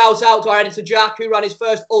 Big shout out to our editor Jack, who ran his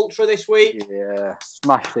first ultra this week. Yeah,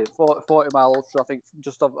 smashed it. 40-mile ultra. I think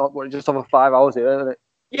just over 5 hours here, isn't it?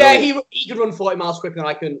 Yeah, he could run 40 miles quicker than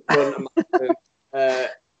I can run a marathon.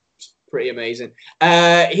 Pretty amazing.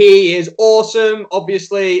 He is awesome.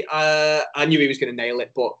 Obviously, I knew he was going to nail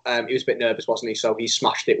it, but he was a bit nervous, wasn't he? So he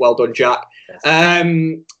smashed it. Well done, Jack. Yes.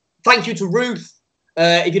 Thank you to Ruth.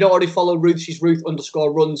 If you don't already follow Ruth, she's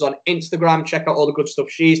Ruth_runs on Instagram. Check out all the good stuff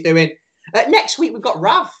she's doing. Next week we've got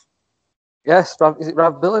Rav. Yes, is it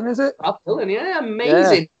Rav Billen? Is it? Rav Billen, yeah,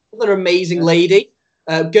 amazing. Yeah. Another amazing lady.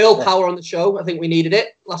 Girl power on the show. I think we needed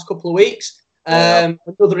it last couple of weeks.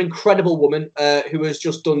 Another incredible woman who has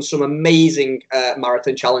just done some amazing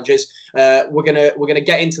marathon challenges. We're gonna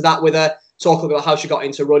get into that with her. Talk about how she got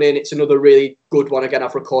into running. It's another really good one. Again,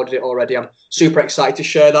 I've recorded it already. I'm super excited to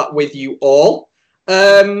share that with you all.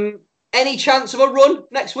 Any chance of a run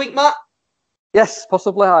next week, Matt? Yes,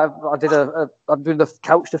 possibly. I'm doing the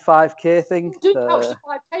Couch to 5K thing. You're doing Couch to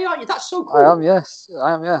 5K, aren't you? That's so cool. I am. Yes,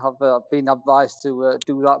 I am. Yeah, I've been advised to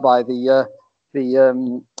do that by the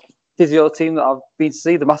physio team that I've been to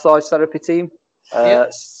see, the massage therapy team,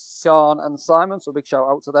 Sean and Simon. So big shout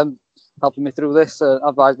out to them helping me through this.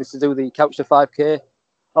 Advised me to do the Couch to 5K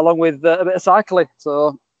along with a bit of cycling.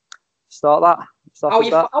 So start that. How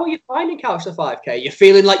are you finding Couch to 5K? You're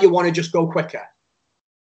feeling like you want to just go quicker?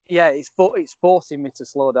 Yeah, it's forcing me to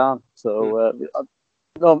slow down. So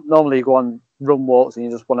normally you go on run walks and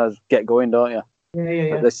you just want to get going, don't you?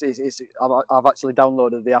 Yeah. I've actually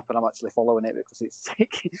downloaded the app and I'm actually following it because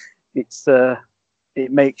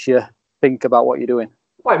it makes you think about what you're doing.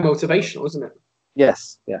 Quite motivational, isn't it?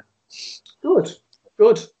 Yes. Yeah. Good.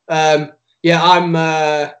 I'm.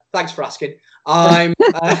 Thanks for asking. I'm.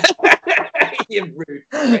 You're rude.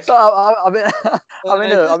 So I'm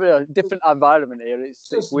in a different environment here.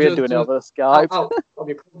 It's weird doing it over Skype. Out of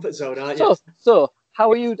your comfort zone, aren't you? So how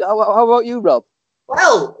are you? How about you, Rob?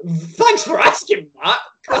 Well, thanks for asking, Matt.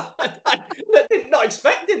 I did not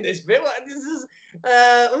expecting this bit. This is.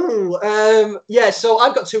 So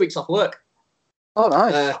I've got 2 weeks off work. Oh,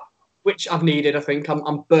 nice. Which I've needed. I think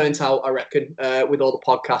I'm burnt out. I reckon with all the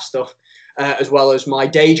podcast stuff, as well as my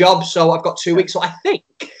day job. So I've got 2 weeks. So I think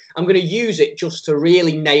I'm going to use it just to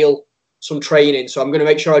really nail some training. So I'm going to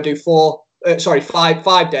make sure I do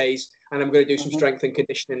 5 days, and I'm going to do some strength and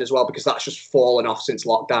conditioning as well because that's just fallen off since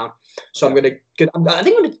lockdown. So I think I'm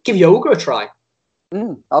going to give yoga a try.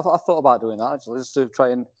 I thought about doing that actually, just to try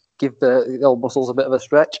and give the old muscles a bit of a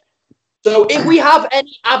stretch. So if we have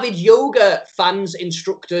any avid yoga fans,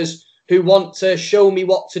 instructors who want to show me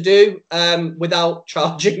what to do without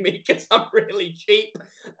charging me because I'm really cheap,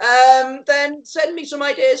 then send me some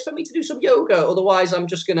ideas for me to do some yoga. Otherwise, I'm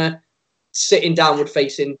just going to sit in downward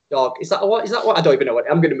facing dog. Is that what? I don't even know what.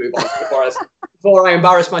 I'm going to move on before I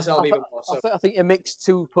embarrass myself even more. So. I think you mixed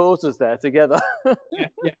two poses there together.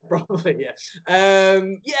 yeah, probably,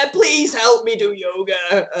 yeah. Please help me do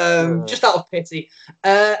yoga, just out of pity.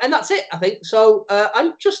 And that's it, I think. So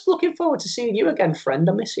I'm just looking forward to seeing you again, friend.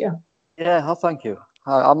 I miss you. Yeah, thank you.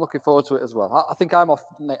 I'm looking forward to it as well. I think I'm off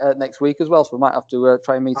next week as well, so we might have to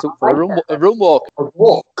try and meet up for a room walk. A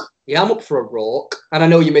walk? Yeah, I'm up for a walk. And I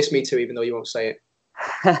know you miss me too, even though you won't say it.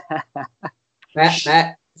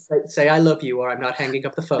 Matt, say I love you or I'm not hanging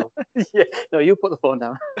up the phone. Yeah, no, you put the phone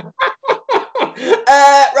down.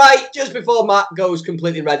 Right, just before Matt goes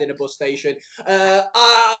completely red in a bus station,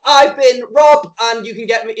 I've been Rob, and you can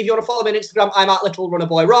get me, if you want to follow me on Instagram, I'm at Little Runner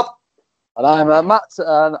Boy Rob. And I'm Matt,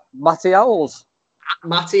 Matty Owls.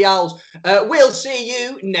 Matty Owls. We'll see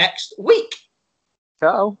you next week.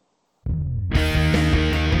 Ciao.